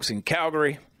good folks in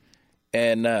Calgary,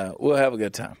 and we'll have a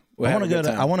good time. I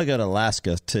want to go to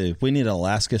Alaska too. We need an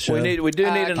Alaska show. We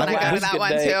do need an can I go to Alaska that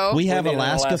one day. too? We have need an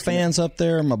Alaska fans up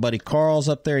there. My buddy Carl's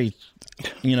up there.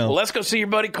 Well, let's go see your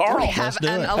buddy Carl. have do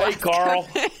an it. Hey, Carl.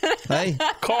 Hey,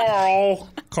 Carl.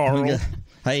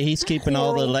 hey, he's keeping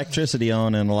all the electricity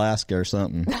on in Alaska or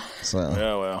something. So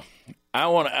Yeah, well, I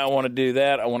want to do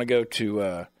that. I want to go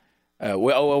to.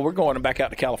 We're going back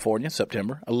out to California in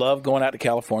September. I love going out to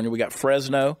California. We got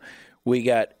Fresno, we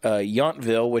got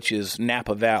Yountville, which is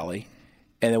Napa Valley,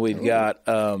 and then we've got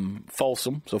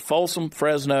Folsom. So Folsom,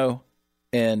 Fresno,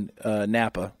 and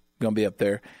Napa going to be up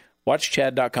there.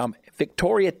 WatchChad.com.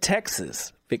 Victoria,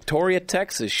 Texas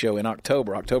show in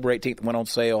October 18th, went on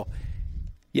sale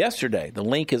yesterday. The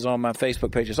link is on my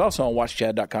Facebook page. It's also on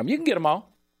WatchChad.com. You can get them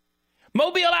all.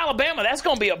 Mobile, Alabama, that's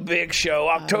going to be a big show.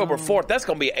 October 4th, that's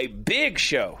going to be a big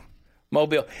show.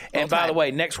 Mobile. And by the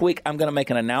way, next week I'm going to make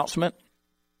an announcement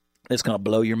that's going to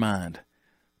blow your mind.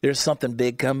 There's something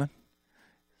big coming.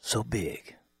 So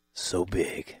big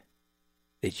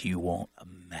that you won't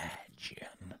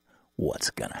imagine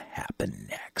what's going to happen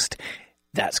next.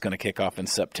 That's going to kick off in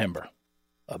September.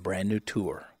 A brand new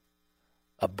tour.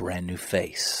 A brand new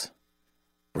face.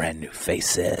 Brand new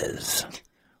faces.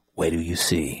 Wait till you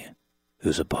see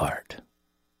who's a part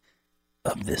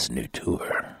of this new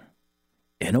tour.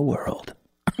 In a world.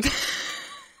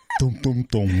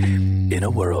 In a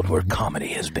world where comedy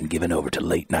has been given over to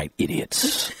late night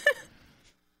idiots.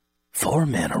 4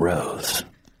 men arose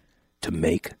to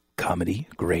make comedy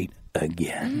great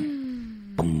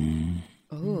again. Boom.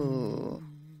 Ooh,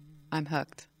 I'm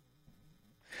hooked.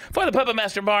 For the Puppet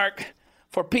Master Mark,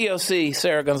 for POC,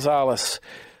 Sara Gonzales,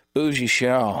 Bougie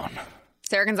Sean,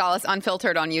 Sara Gonzales,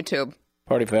 Unfiltered on YouTube.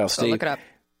 Party Foul Go Steve. look it up.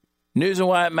 News and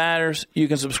Why It Matters. You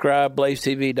can subscribe,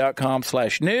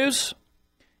 blazetv.com/news.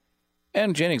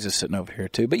 And Jennings is sitting over here,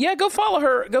 too. But, yeah, go follow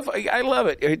her. I love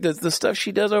it. The stuff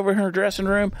she does over in her dressing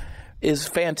room is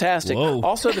fantastic. Whoa.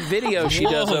 Also, the video she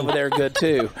does over there good,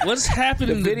 too. What's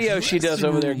happening? The video she does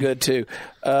over there good, too.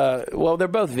 Well, they're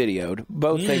both videoed.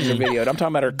 Both things are videoed. I'm talking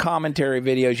about her commentary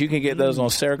videos. You can get those on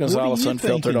Sara Gonzales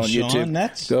Unfiltered on thinking, YouTube.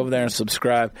 Sean? Go over there and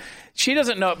subscribe. She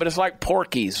doesn't know it, but it's like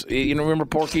Porky's. You know, remember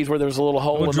Porky's where there was a little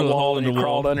hole in the wall and you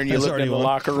crawled under and you That's looked in the already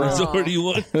locker room? It's already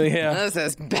one. Yeah. This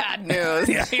is bad news.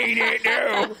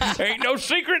 Ain't no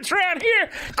secrets around here.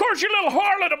 Of course, you little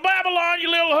harlot of Babylon, you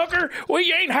little hooker. Well,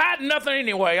 you ain't hiding nothing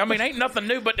anyway. I mean, ain't nothing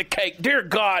new but the cake. Dear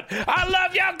God, I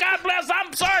love y'all. God bless.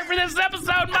 I'm sorry for this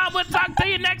episode. Mom, we'll talk to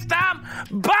you next time.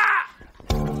 Bye.